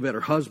can't be a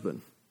better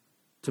husband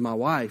to my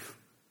wife.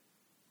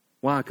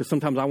 Why? Because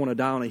sometimes I want to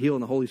die on a hill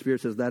and the Holy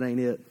Spirit says, that ain't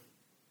it.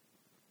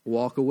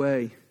 Walk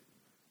away.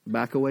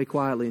 Back away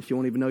quietly and she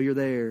won't even know you're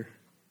there.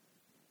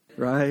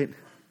 Right?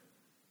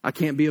 I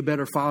can't be a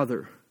better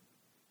father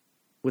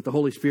with the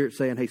Holy Spirit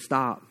saying, hey,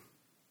 stop.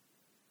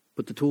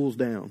 Put the tools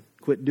down.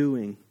 Quit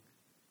doing.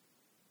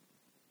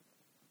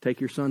 Take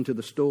your son to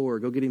the store.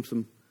 Go get him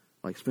some,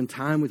 spend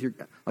time with your...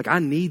 I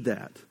need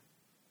that.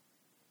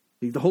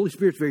 The Holy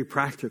Spirit's very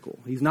practical.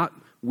 He's not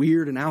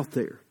weird and out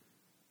there.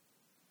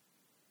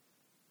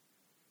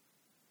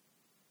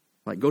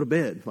 Go to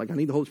bed. I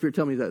need the Holy Spirit to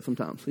tell me that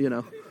sometimes,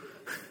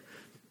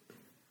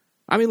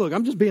 I mean, look,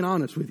 I'm just being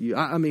honest with you.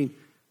 I mean,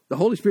 the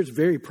Holy Spirit's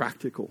very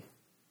practical.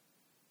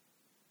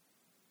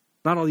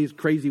 Not all these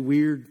crazy,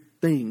 weird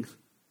things.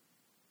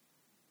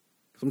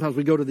 Sometimes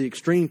we go to the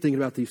extreme thinking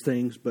about these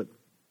things, but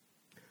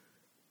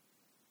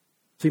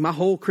see, my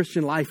whole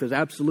Christian life is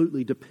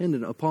absolutely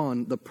dependent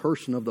upon the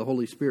person of the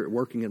Holy Spirit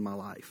working in my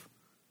life.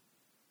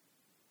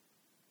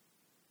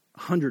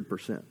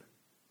 100%.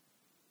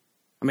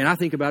 I mean, I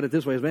think about it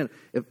this way, man,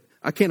 if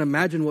I can't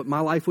imagine what my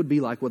life would be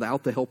like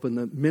without the help and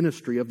the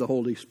ministry of the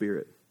Holy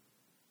Spirit.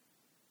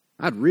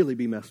 I'd really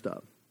be messed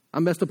up.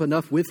 I'm messed up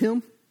enough with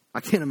him.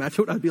 I can't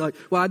imagine what I'd be like.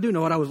 Well, I do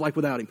know what I was like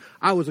without him.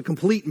 I was a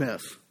complete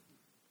mess.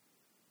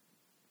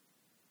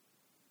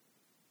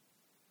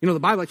 The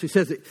Bible actually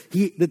says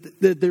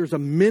that there's a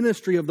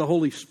ministry of the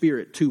Holy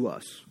Spirit to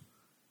us.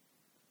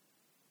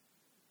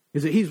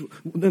 Is that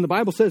and the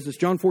Bible says this,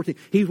 John 14,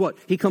 he's what?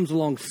 He comes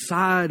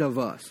alongside of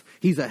us.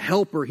 He's a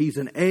helper. He's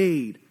an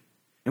aid.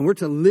 And we're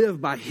to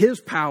live by his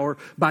power,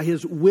 by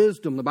his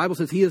wisdom. The Bible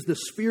says he is the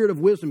Spirit of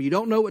wisdom. You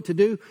don't know what to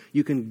do,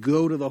 you can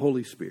go to the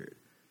Holy Spirit.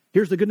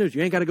 Here's the good news.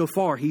 You ain't got to go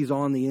far. He's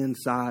on the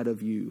inside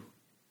of you.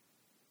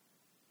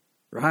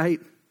 Right?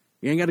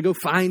 You ain't got to go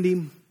find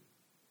him.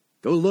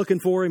 Go looking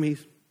for him.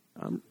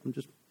 I'm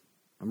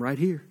right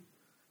here.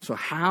 So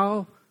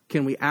how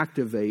can we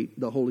activate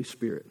the Holy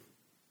Spirit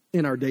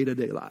in our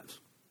day-to-day lives?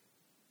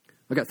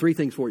 I got 3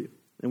 things for you,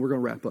 and we're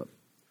going to wrap up.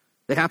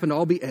 They happen to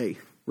all be A,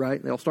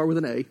 right? They all start with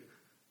an A.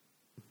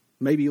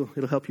 Maybe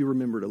it'll help you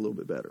remember it a little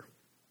bit better.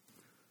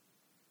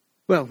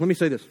 Well, let me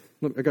say this.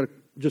 I got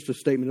just a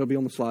statement. It'll be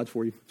on the slides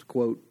for you. It's a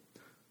quote.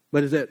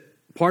 but is that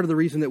part of the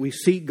reason that we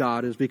seek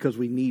God is because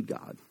we need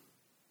God.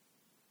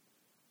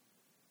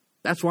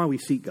 That's why we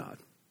seek God.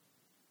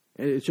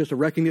 It's just a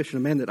recognition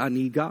of man that I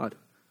need God.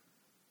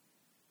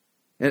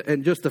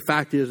 And just the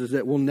fact is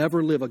that we'll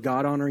never live a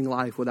God-honoring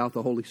life without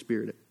the Holy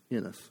Spirit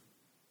in us.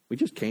 We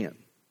just can't.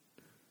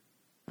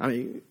 I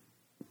mean,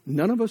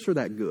 none of us are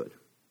that good.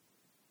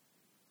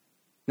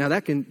 Now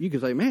you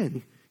can say,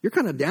 man, you're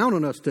kind of down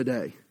on us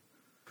today.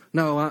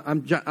 No,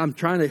 I'm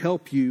trying to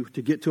help you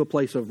to get to a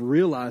place of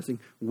realizing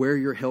where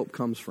your help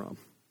comes from.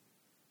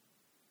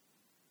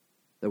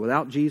 That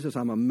without Jesus,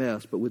 I'm a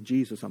mess, but with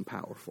Jesus, I'm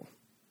powerful.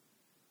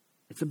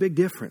 It's a big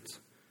difference.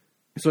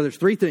 So there's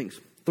three things,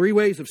 three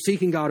ways of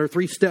seeking God, or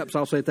three steps,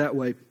 I'll say it that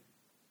way,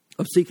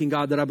 of seeking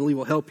God that I believe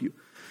will help you.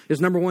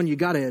 Is number one, you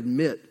got to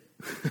admit.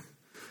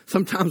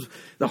 Sometimes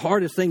the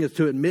hardest thing is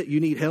to admit you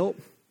need help.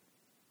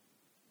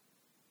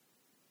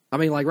 I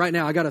mean, like right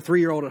now, I got a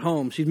 3-year-old at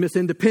home. She's Miss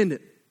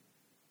Independent.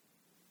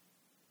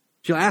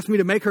 She'll ask me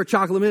to make her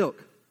chocolate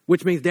milk,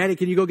 which means, Daddy,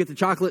 can you go get the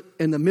chocolate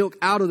and the milk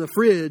out of the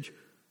fridge?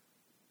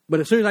 But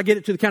as soon as I get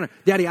it to the counter,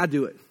 Daddy, I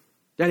do it.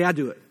 Daddy, I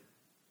do it.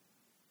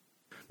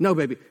 No,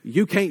 baby,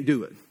 you can't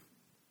do it.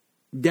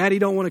 Daddy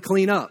don't want to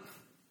clean up.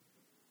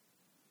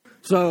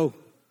 So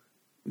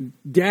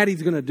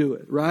Daddy's going to do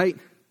it, right?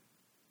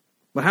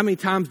 But how many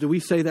times do we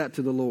say that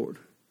to the Lord?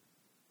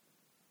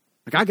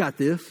 Like, I got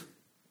this.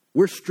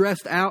 We're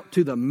stressed out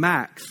to the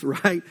max,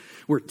 right?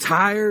 We're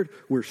tired,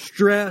 we're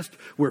stressed,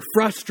 we're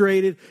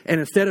frustrated. And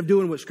instead of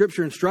doing what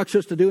Scripture instructs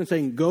us to do and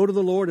saying, go to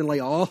the Lord and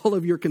lay all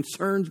of your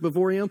concerns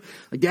before Him,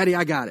 like, Daddy,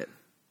 I got it.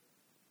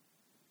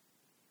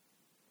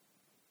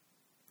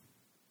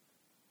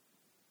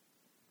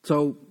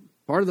 So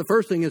part of the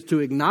first thing is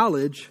to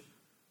acknowledge,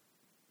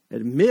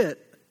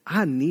 admit,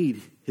 I need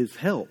His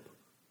help.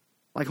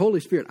 Like,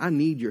 Holy Spirit, I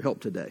need your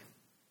help today.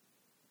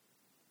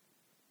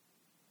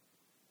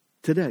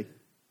 Today.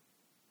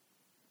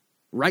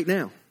 Right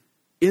now,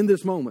 in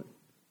this moment.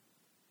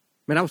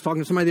 Man, I was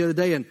talking to somebody the other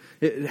day, and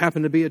it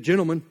happened to be a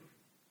gentleman,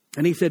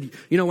 and he said,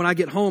 you know, when I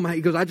get home,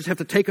 he goes, I just have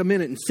to take a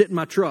minute and sit in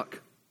my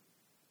truck.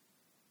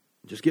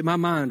 Just get my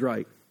mind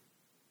right.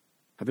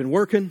 I've been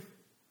working.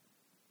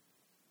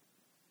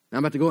 I'm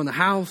about to go in the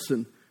house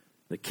and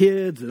the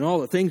kids and all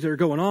the things that are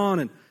going on,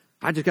 and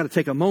I just got to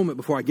take a moment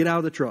before I get out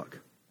of the truck.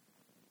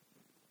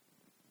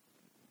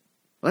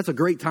 Well, that's a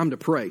great time to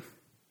pray.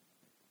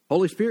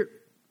 Holy Spirit,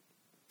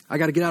 I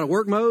got to get out of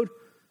work mode.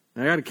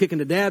 And I got to kick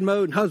into dad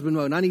mode and husband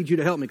mode. And I need you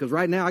to help me because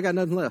right now I got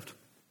nothing left.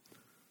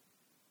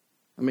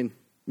 I mean,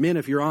 men,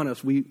 if you're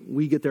honest,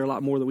 we get there a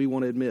lot more than we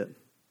want to admit.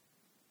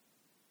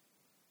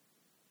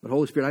 But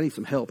Holy Spirit, I need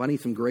some help. I need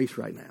some grace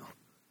right now.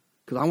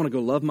 Because I want to go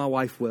love my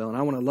wife well. And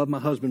I want to love my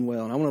husband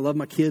well. And I want to love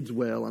my kids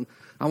well. And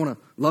I want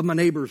to love my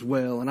neighbors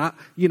well. And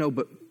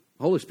but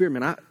Holy Spirit,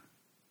 man,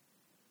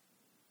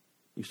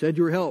 you said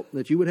you were help,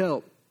 that you would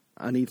help.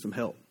 I need some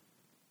help.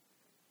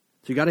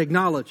 So you got to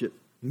acknowledge it.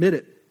 Admit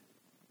it.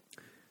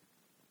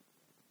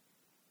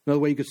 Another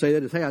way you could say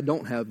that is, hey, I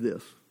don't have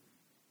this.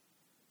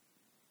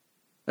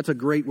 That's a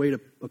great way to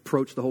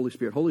approach the Holy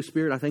Spirit. Holy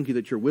Spirit, I thank you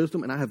that you're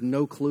wisdom, and I have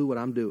no clue what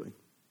I'm doing.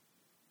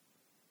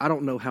 I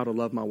don't know how to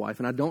love my wife,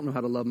 and I don't know how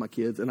to love my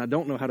kids, and I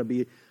don't know how to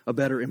be a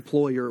better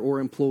employer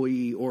or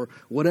employee or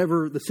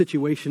whatever the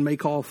situation may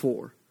call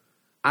for.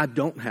 I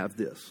don't have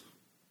this.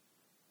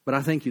 But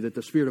I thank you that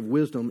the spirit of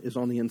wisdom is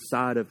on the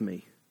inside of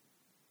me.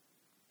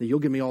 That you'll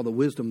give me all the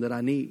wisdom that I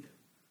need.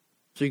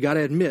 So you got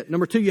to admit.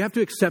 Number two, you have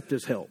to accept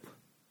His help.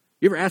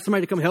 You ever ask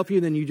somebody to come help you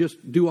and then you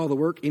just do all the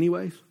work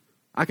anyways?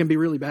 I can be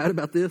really bad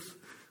about this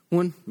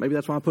one. Maybe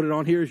that's why I put it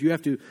on here, is you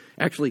have to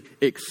actually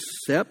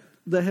accept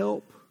the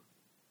help.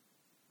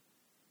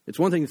 It's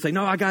one thing to say,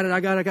 no, I got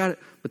it.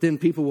 But then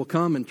people will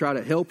come and try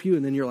to help you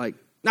and then you're like,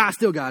 nah, I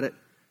still got it.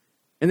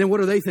 And then what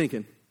are they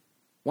thinking?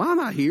 Why am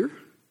I here?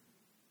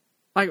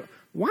 Like,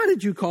 why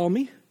did you call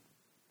me?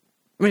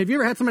 I mean, have you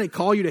ever had somebody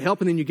call you to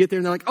help and then you get there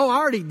and they're like, oh, I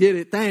already did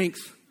it,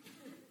 thanks.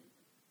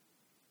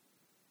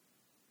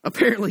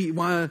 Apparently,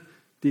 why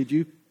did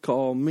you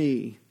call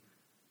me?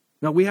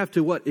 Now, we have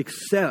to what?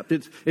 Accept.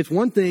 It's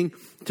one thing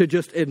to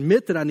just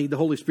admit that I need the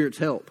Holy Spirit's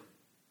help.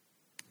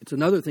 It's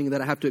another thing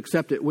that I have to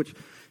accept it, which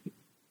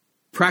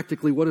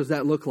practically, what does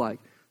that look like?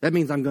 That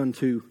means I'm going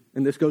to,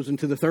 and this goes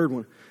into the third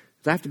one,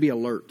 is I have to be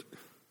alert.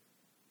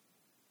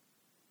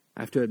 I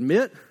have to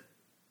admit,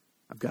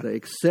 I've got to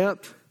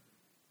accept,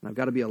 and I've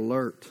got to be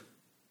alert.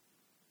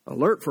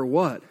 Alert for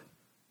what?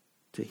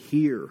 To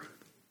hear,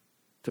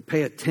 to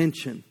pay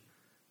attention,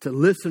 to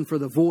listen for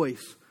the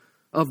voice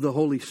of the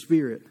Holy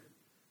Spirit.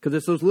 Because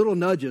it's those little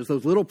nudges,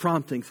 those little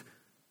promptings.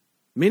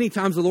 Many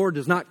times the Lord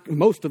does not,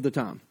 most of the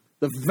time,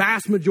 the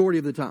vast majority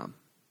of the time.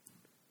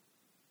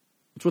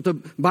 It's what the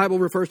Bible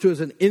refers to as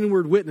an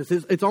inward witness.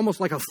 It's almost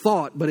like a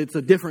thought, but it's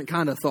a different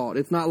kind of thought.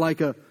 It's not like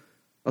a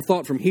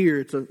thought from here.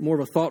 It's more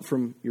of a thought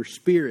from your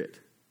spirit.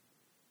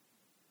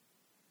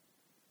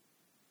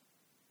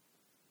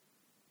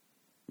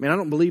 Man, I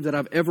don't believe that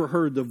I've ever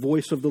heard the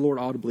voice of the Lord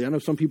audibly. I know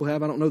some people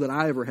have. I don't know that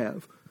I ever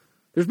have.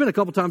 There's been a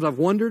couple times I've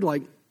wondered,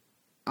 like,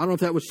 I don't know if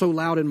that was so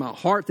loud in my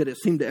heart that it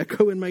seemed to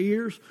echo in my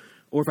ears,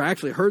 Or if I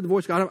actually heard the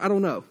voice of God, I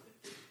don't know.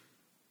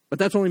 But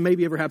that's only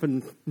maybe ever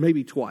happened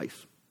maybe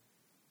twice.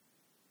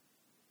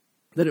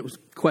 That it was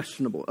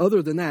questionable.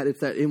 Other than that, it's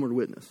that inward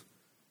witness.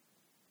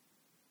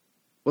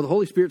 Well, the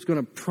Holy Spirit's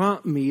going to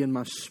prompt me in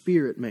my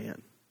spirit,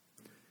 man.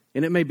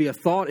 And it may be a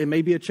thought, it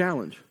may be a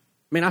challenge.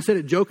 I mean, I said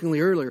it jokingly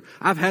earlier.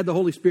 I've had the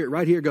Holy Spirit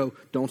right here go,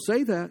 don't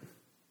say that.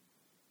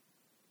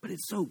 But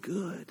it's so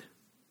good.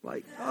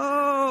 Like,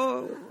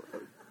 oh,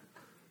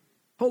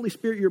 Holy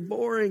Spirit, you're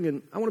boring,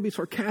 and I want to be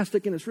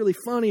sarcastic, and it's really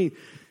funny, and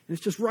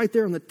it's just right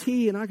there on the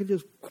T, and I can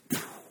just,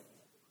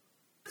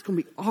 it's going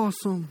to be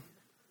awesome.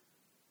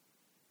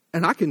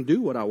 And I can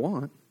do what I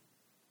want.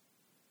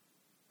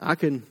 I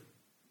can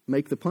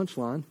make the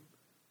punchline,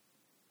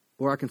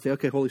 or I can say,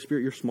 okay, Holy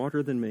Spirit, you're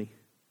smarter than me,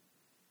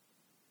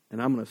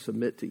 and I'm going to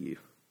submit to you,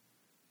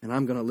 and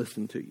I'm going to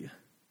listen to you.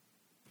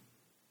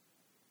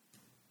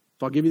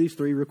 So I'll give you these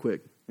three real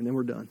quick, and then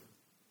we're done.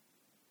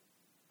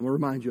 I'm going to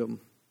remind you of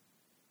them.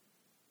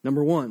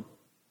 Number one,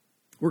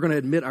 we're going to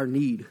admit our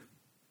need.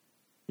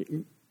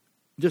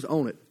 Just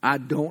own it. I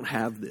don't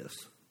have this.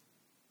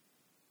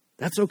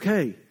 That's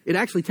okay. It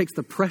actually takes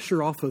the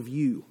pressure off of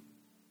you.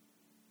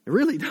 It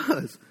really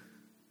does.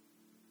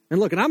 And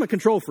look, and I'm a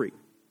control freak.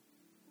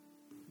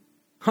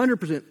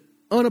 100%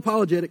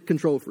 unapologetic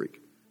control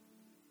freak.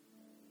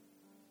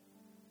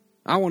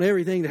 I want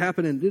everything to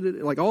happen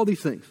and like all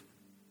these things.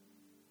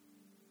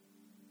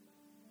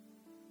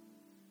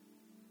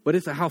 But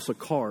it's a house of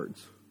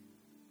cards.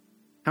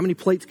 How many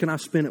plates can I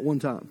spin at one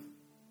time?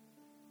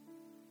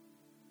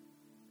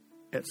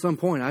 At some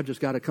point, I've just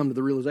got to come to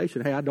the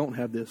realization, hey, I don't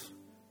have this.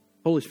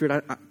 Holy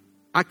Spirit,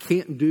 I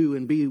can't do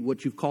and be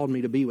what you've called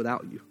me to be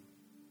without you.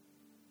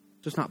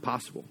 It's just not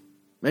possible.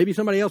 Maybe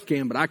somebody else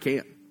can, but I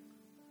can't.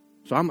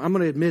 So I'm going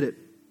to admit it.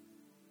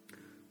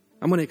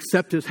 I'm going to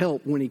accept his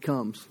help when he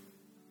comes.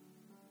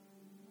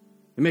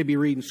 It may be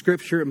reading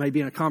scripture. It may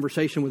be in a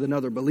conversation with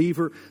another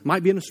believer. It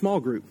might be in a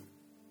small group.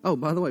 Oh,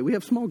 by the way, we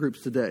have small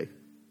groups today.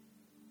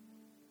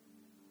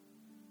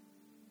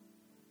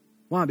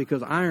 Why?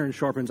 Because iron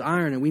sharpens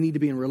iron, and we need to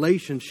be in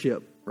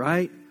relationship,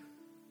 right?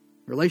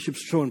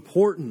 Relationships are so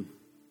important.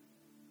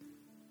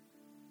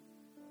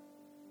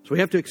 So we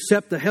have to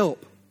accept the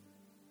help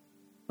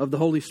of the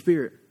Holy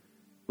Spirit.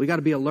 We got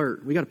to be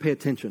alert. We got to pay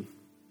attention.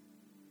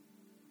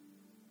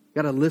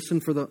 Got to listen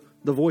for the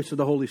voice of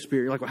the Holy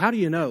Spirit. You're like, well, how do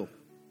you know?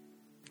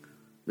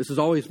 This is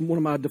always one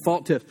of my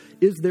default tests.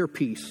 Is there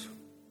peace?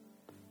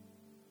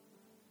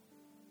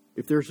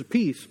 If there's a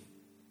peace,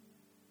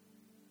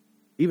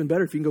 even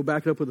better if you can go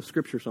back it up with a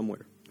scripture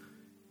somewhere.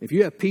 If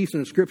you have peace in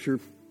a scripture,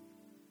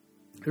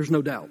 there's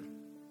no doubt.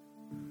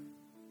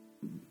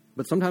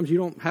 But sometimes you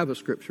don't have a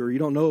scripture, or you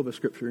don't know of a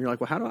scripture. And you're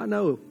like, well, how do I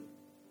know?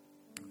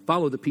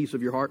 Follow the peace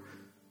of your heart.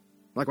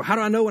 Like, well, how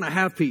do I know when I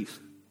have peace?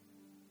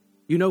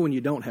 You know when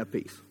you don't have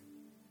peace.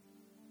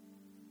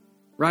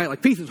 Right?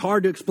 Like, peace is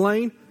hard to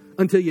explain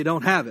until you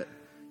don't have it.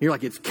 You're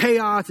like, it's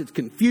chaos, it's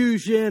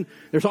confusion,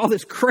 there's all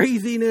this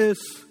craziness.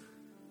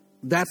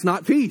 That's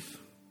not peace.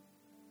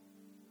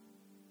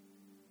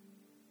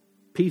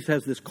 Peace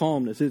has this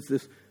calmness. It's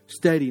this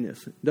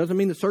steadiness. It doesn't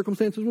mean the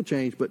circumstances will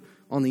change, but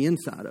on the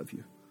inside of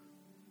you.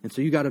 And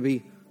so you got to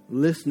be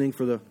listening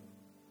for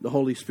the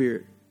Holy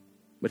Spirit.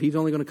 But he's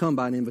only going to come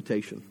by an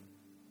invitation.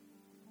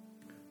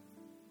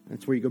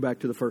 That's where you go back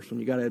to the first one.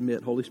 You got to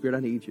admit, Holy Spirit, I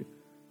need you.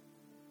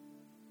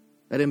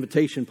 That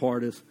invitation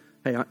part is,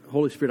 hey,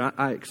 Holy Spirit,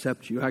 I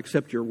accept you. I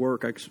accept your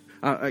work.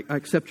 I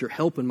accept your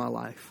help in my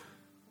life.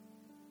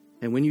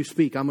 And when you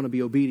speak, I'm going to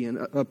be obedient.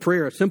 A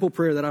prayer, a simple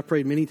prayer that I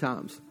prayed many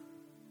times,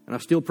 and I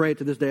still pray it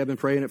to this day. I've been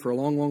praying it for a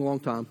long, long, long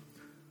time.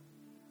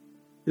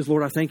 Is,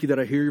 Lord, I thank you that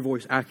I hear your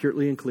voice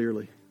accurately and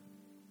clearly.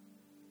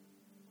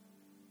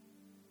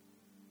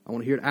 I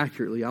want to hear it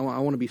accurately. I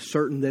want to be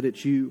certain that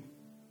it's you.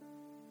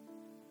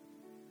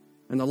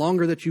 And the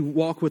longer that you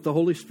walk with the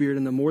Holy Spirit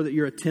and the more that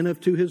you're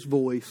attentive to his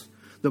voice,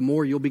 the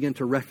more you'll begin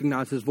to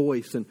recognize his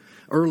voice. And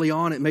early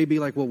on, it may be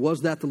like, well,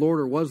 was that the Lord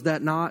or was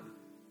that not?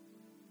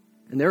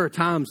 And there are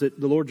times that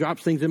the Lord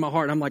drops things in my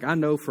heart, and I'm like, I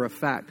know for a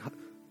fact,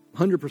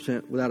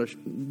 100%, without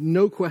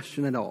no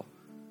question at all,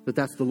 that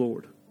that's the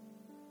Lord.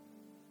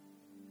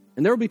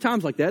 And there will be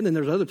times like that, and then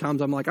there's other times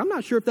I'm like, I'm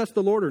not sure if that's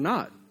the Lord or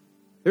not.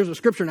 There's a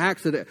scripture in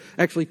Acts that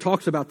actually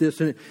talks about this,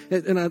 and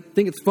I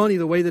think it's funny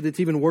the way that it's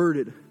even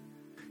worded.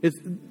 It's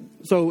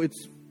the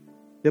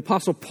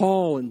Apostle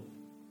Paul and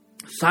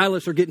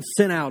Silas are getting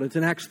sent out. It's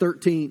in Acts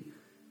 13.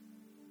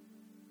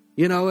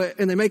 You know,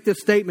 and they make this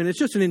statement. It's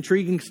just an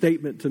intriguing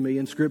statement to me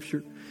in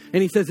Scripture.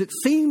 And he says, it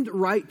seemed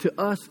right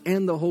to us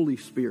and the Holy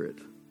Spirit.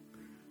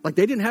 Like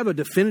they didn't have a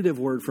definitive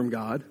word from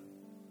God.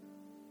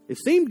 It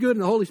seemed good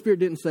and the Holy Spirit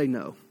didn't say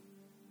no.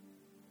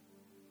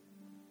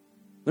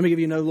 Let me give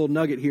you another little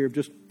nugget here of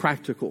just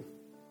practical.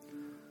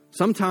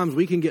 Sometimes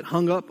we can get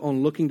hung up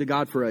on looking to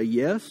God for a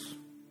yes.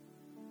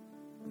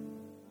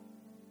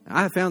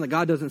 I have found that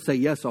God doesn't say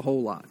yes a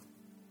whole lot.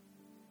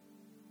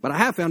 But I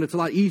have found it's a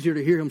lot easier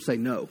to hear him say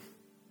no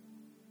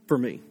for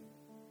me.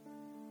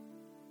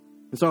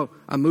 And so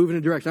I'm moving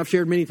in a direction. I've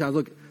shared many times,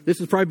 look, this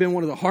has probably been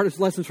one of the hardest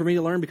lessons for me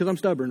to learn because I'm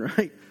stubborn,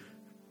 right?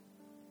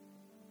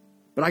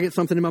 But I get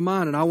something in my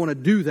mind and I want to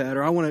do that,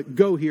 or I want to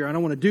go here and I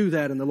want to do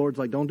that. And the Lord's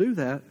like, don't do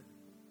that.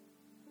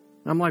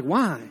 And I'm like,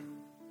 why?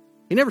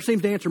 He never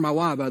seems to answer my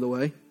why, by the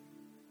way.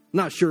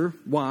 Not sure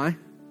why.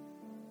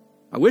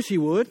 I wish he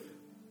would.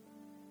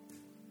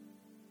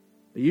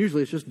 But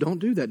usually it's just don't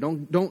do that.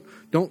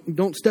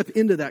 Don't step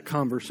into that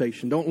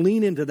conversation. Don't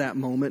lean into that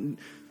moment.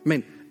 I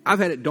mean, I've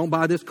had it, don't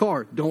buy this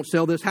car. Don't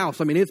sell this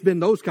house. I mean, it's been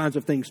those kinds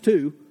of things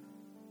too.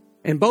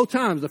 And both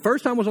times, the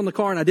first time was on the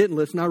car and I didn't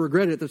listen. I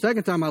regretted it. The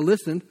second time I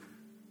listened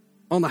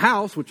on the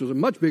house, which was a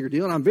much bigger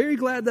deal. And I'm very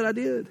glad that I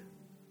did.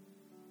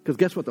 Because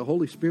guess what? The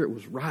Holy Spirit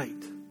was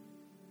right.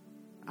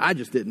 I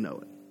just didn't know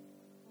it.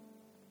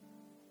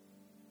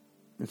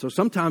 And so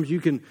sometimes you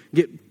can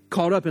get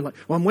caught up in like,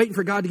 well, I'm waiting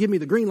for God to give me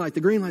the green light,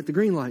 the green light, the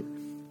green light.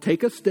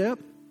 Take a step.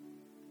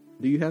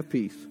 Do you have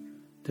peace?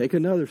 Take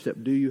another step.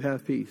 Do you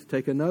have peace?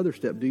 Take another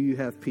step. Do you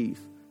have peace?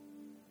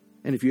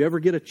 And if you ever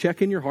get a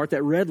check in your heart,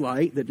 that red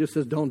light that just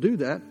says don't do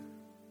that,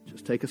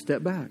 just take a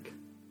step back.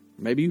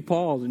 Maybe you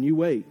pause and you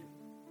wait.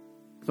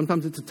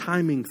 Sometimes it's a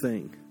timing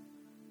thing.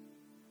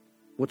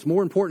 What's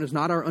more important is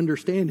not our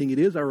understanding. It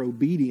is our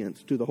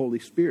obedience to the Holy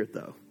Spirit,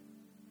 though.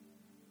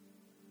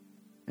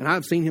 And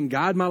I've seen him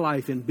guide my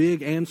life in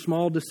big and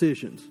small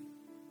decisions.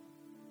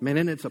 Man,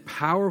 and it's a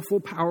powerful,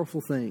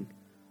 powerful thing.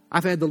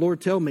 I've had the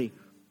Lord tell me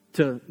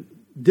to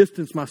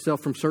distance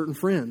myself from certain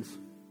friends.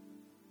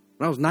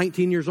 When I was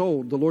 19 years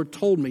old, the Lord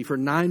told me for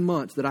 9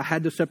 months that I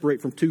had to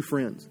separate from 2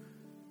 friends.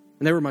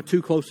 And they were my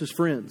 2 closest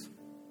friends.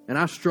 And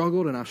I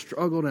struggled and I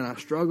struggled and I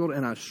struggled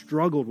and I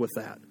struggled with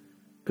that.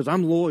 Because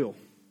I'm loyal.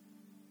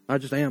 I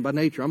just am by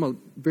nature. I'm a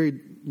very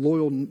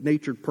loyal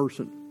natured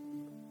person.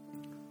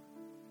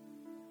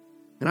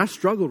 And I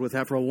struggled with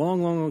that for a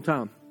long, long, long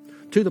time.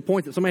 To the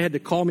point that somebody had to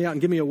call me out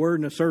and give me a word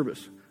in a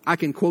service. I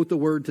can quote the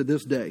word to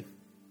this day.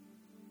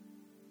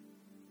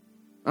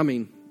 I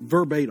mean,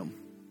 verbatim.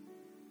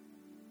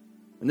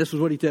 And this is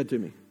what he said to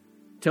me.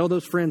 Tell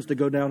those friends to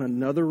go down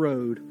another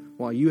road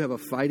while you have a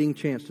fighting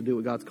chance to do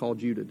what God's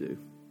called you to do.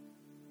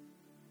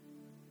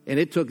 And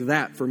it took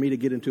that for me to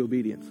get into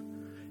obedience.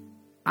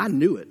 I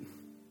knew it.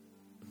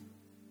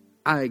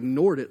 I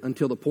ignored it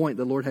until the point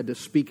the Lord had to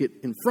speak it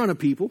in front of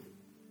people.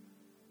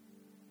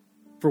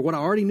 For what I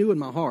already knew in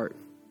my heart,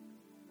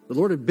 the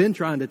Lord had been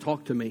trying to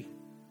talk to me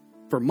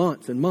for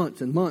months and months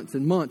and months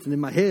and months. And in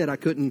my head, I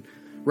couldn't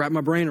wrap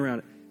my brain around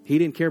it. He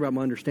didn't care about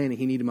my understanding.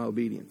 He needed my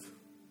obedience.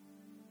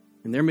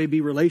 And there may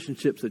be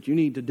relationships that you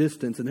need to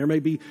distance. And there may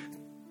be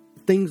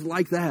things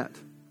like that.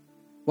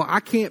 Well, I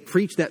can't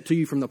preach that to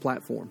you from the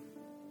platform.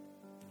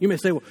 You may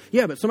say, well,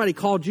 yeah, but somebody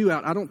called you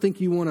out. I don't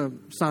think you want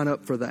to sign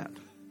up for that.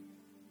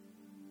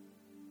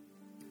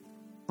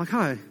 Like,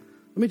 hi,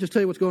 let me just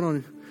tell you what's going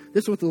on.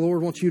 This is what the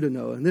Lord wants you to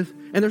know. And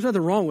there's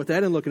nothing wrong with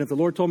that. And look, and if the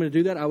Lord told me to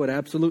do that, I would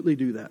absolutely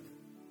do that.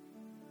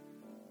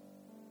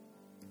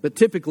 But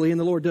typically, and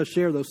the Lord does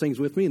share those things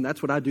with me, and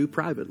that's what I do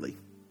privately.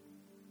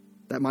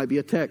 That might be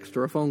a text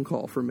or a phone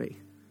call for me.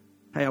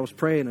 Hey, I was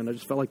praying and I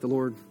just felt like the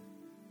Lord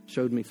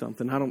showed me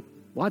something. A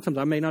lot of times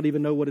I may not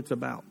even know what it's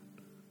about.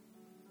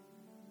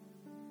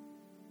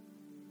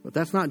 But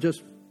that's not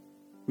just,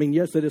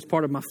 yes, it is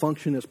part of my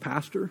function as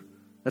pastor.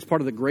 That's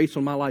part of the grace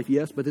on my life,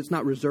 yes, but it's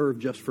not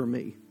reserved just for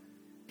me.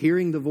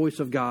 Hearing the voice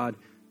of God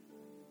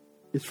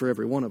is for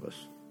every one of us.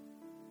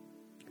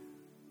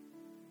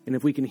 And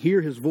if we can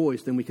hear his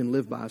voice, then we can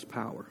live by his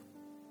power.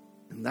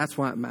 And that's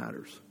why it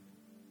matters.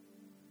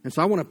 And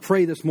so I want to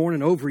pray this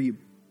morning over you,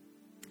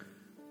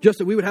 just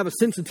that we would have a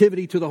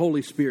sensitivity to the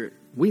Holy Spirit.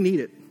 We need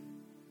it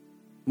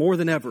more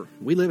than ever.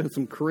 We live in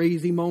some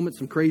crazy moments,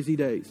 some crazy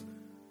days.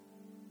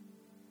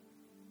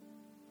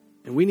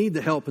 And we need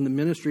the help in the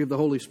ministry of the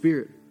Holy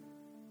Spirit.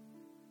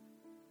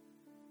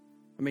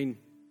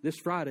 This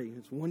Friday,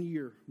 it's 1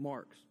 year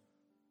marks.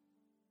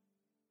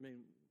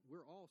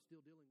 We're all still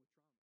dealing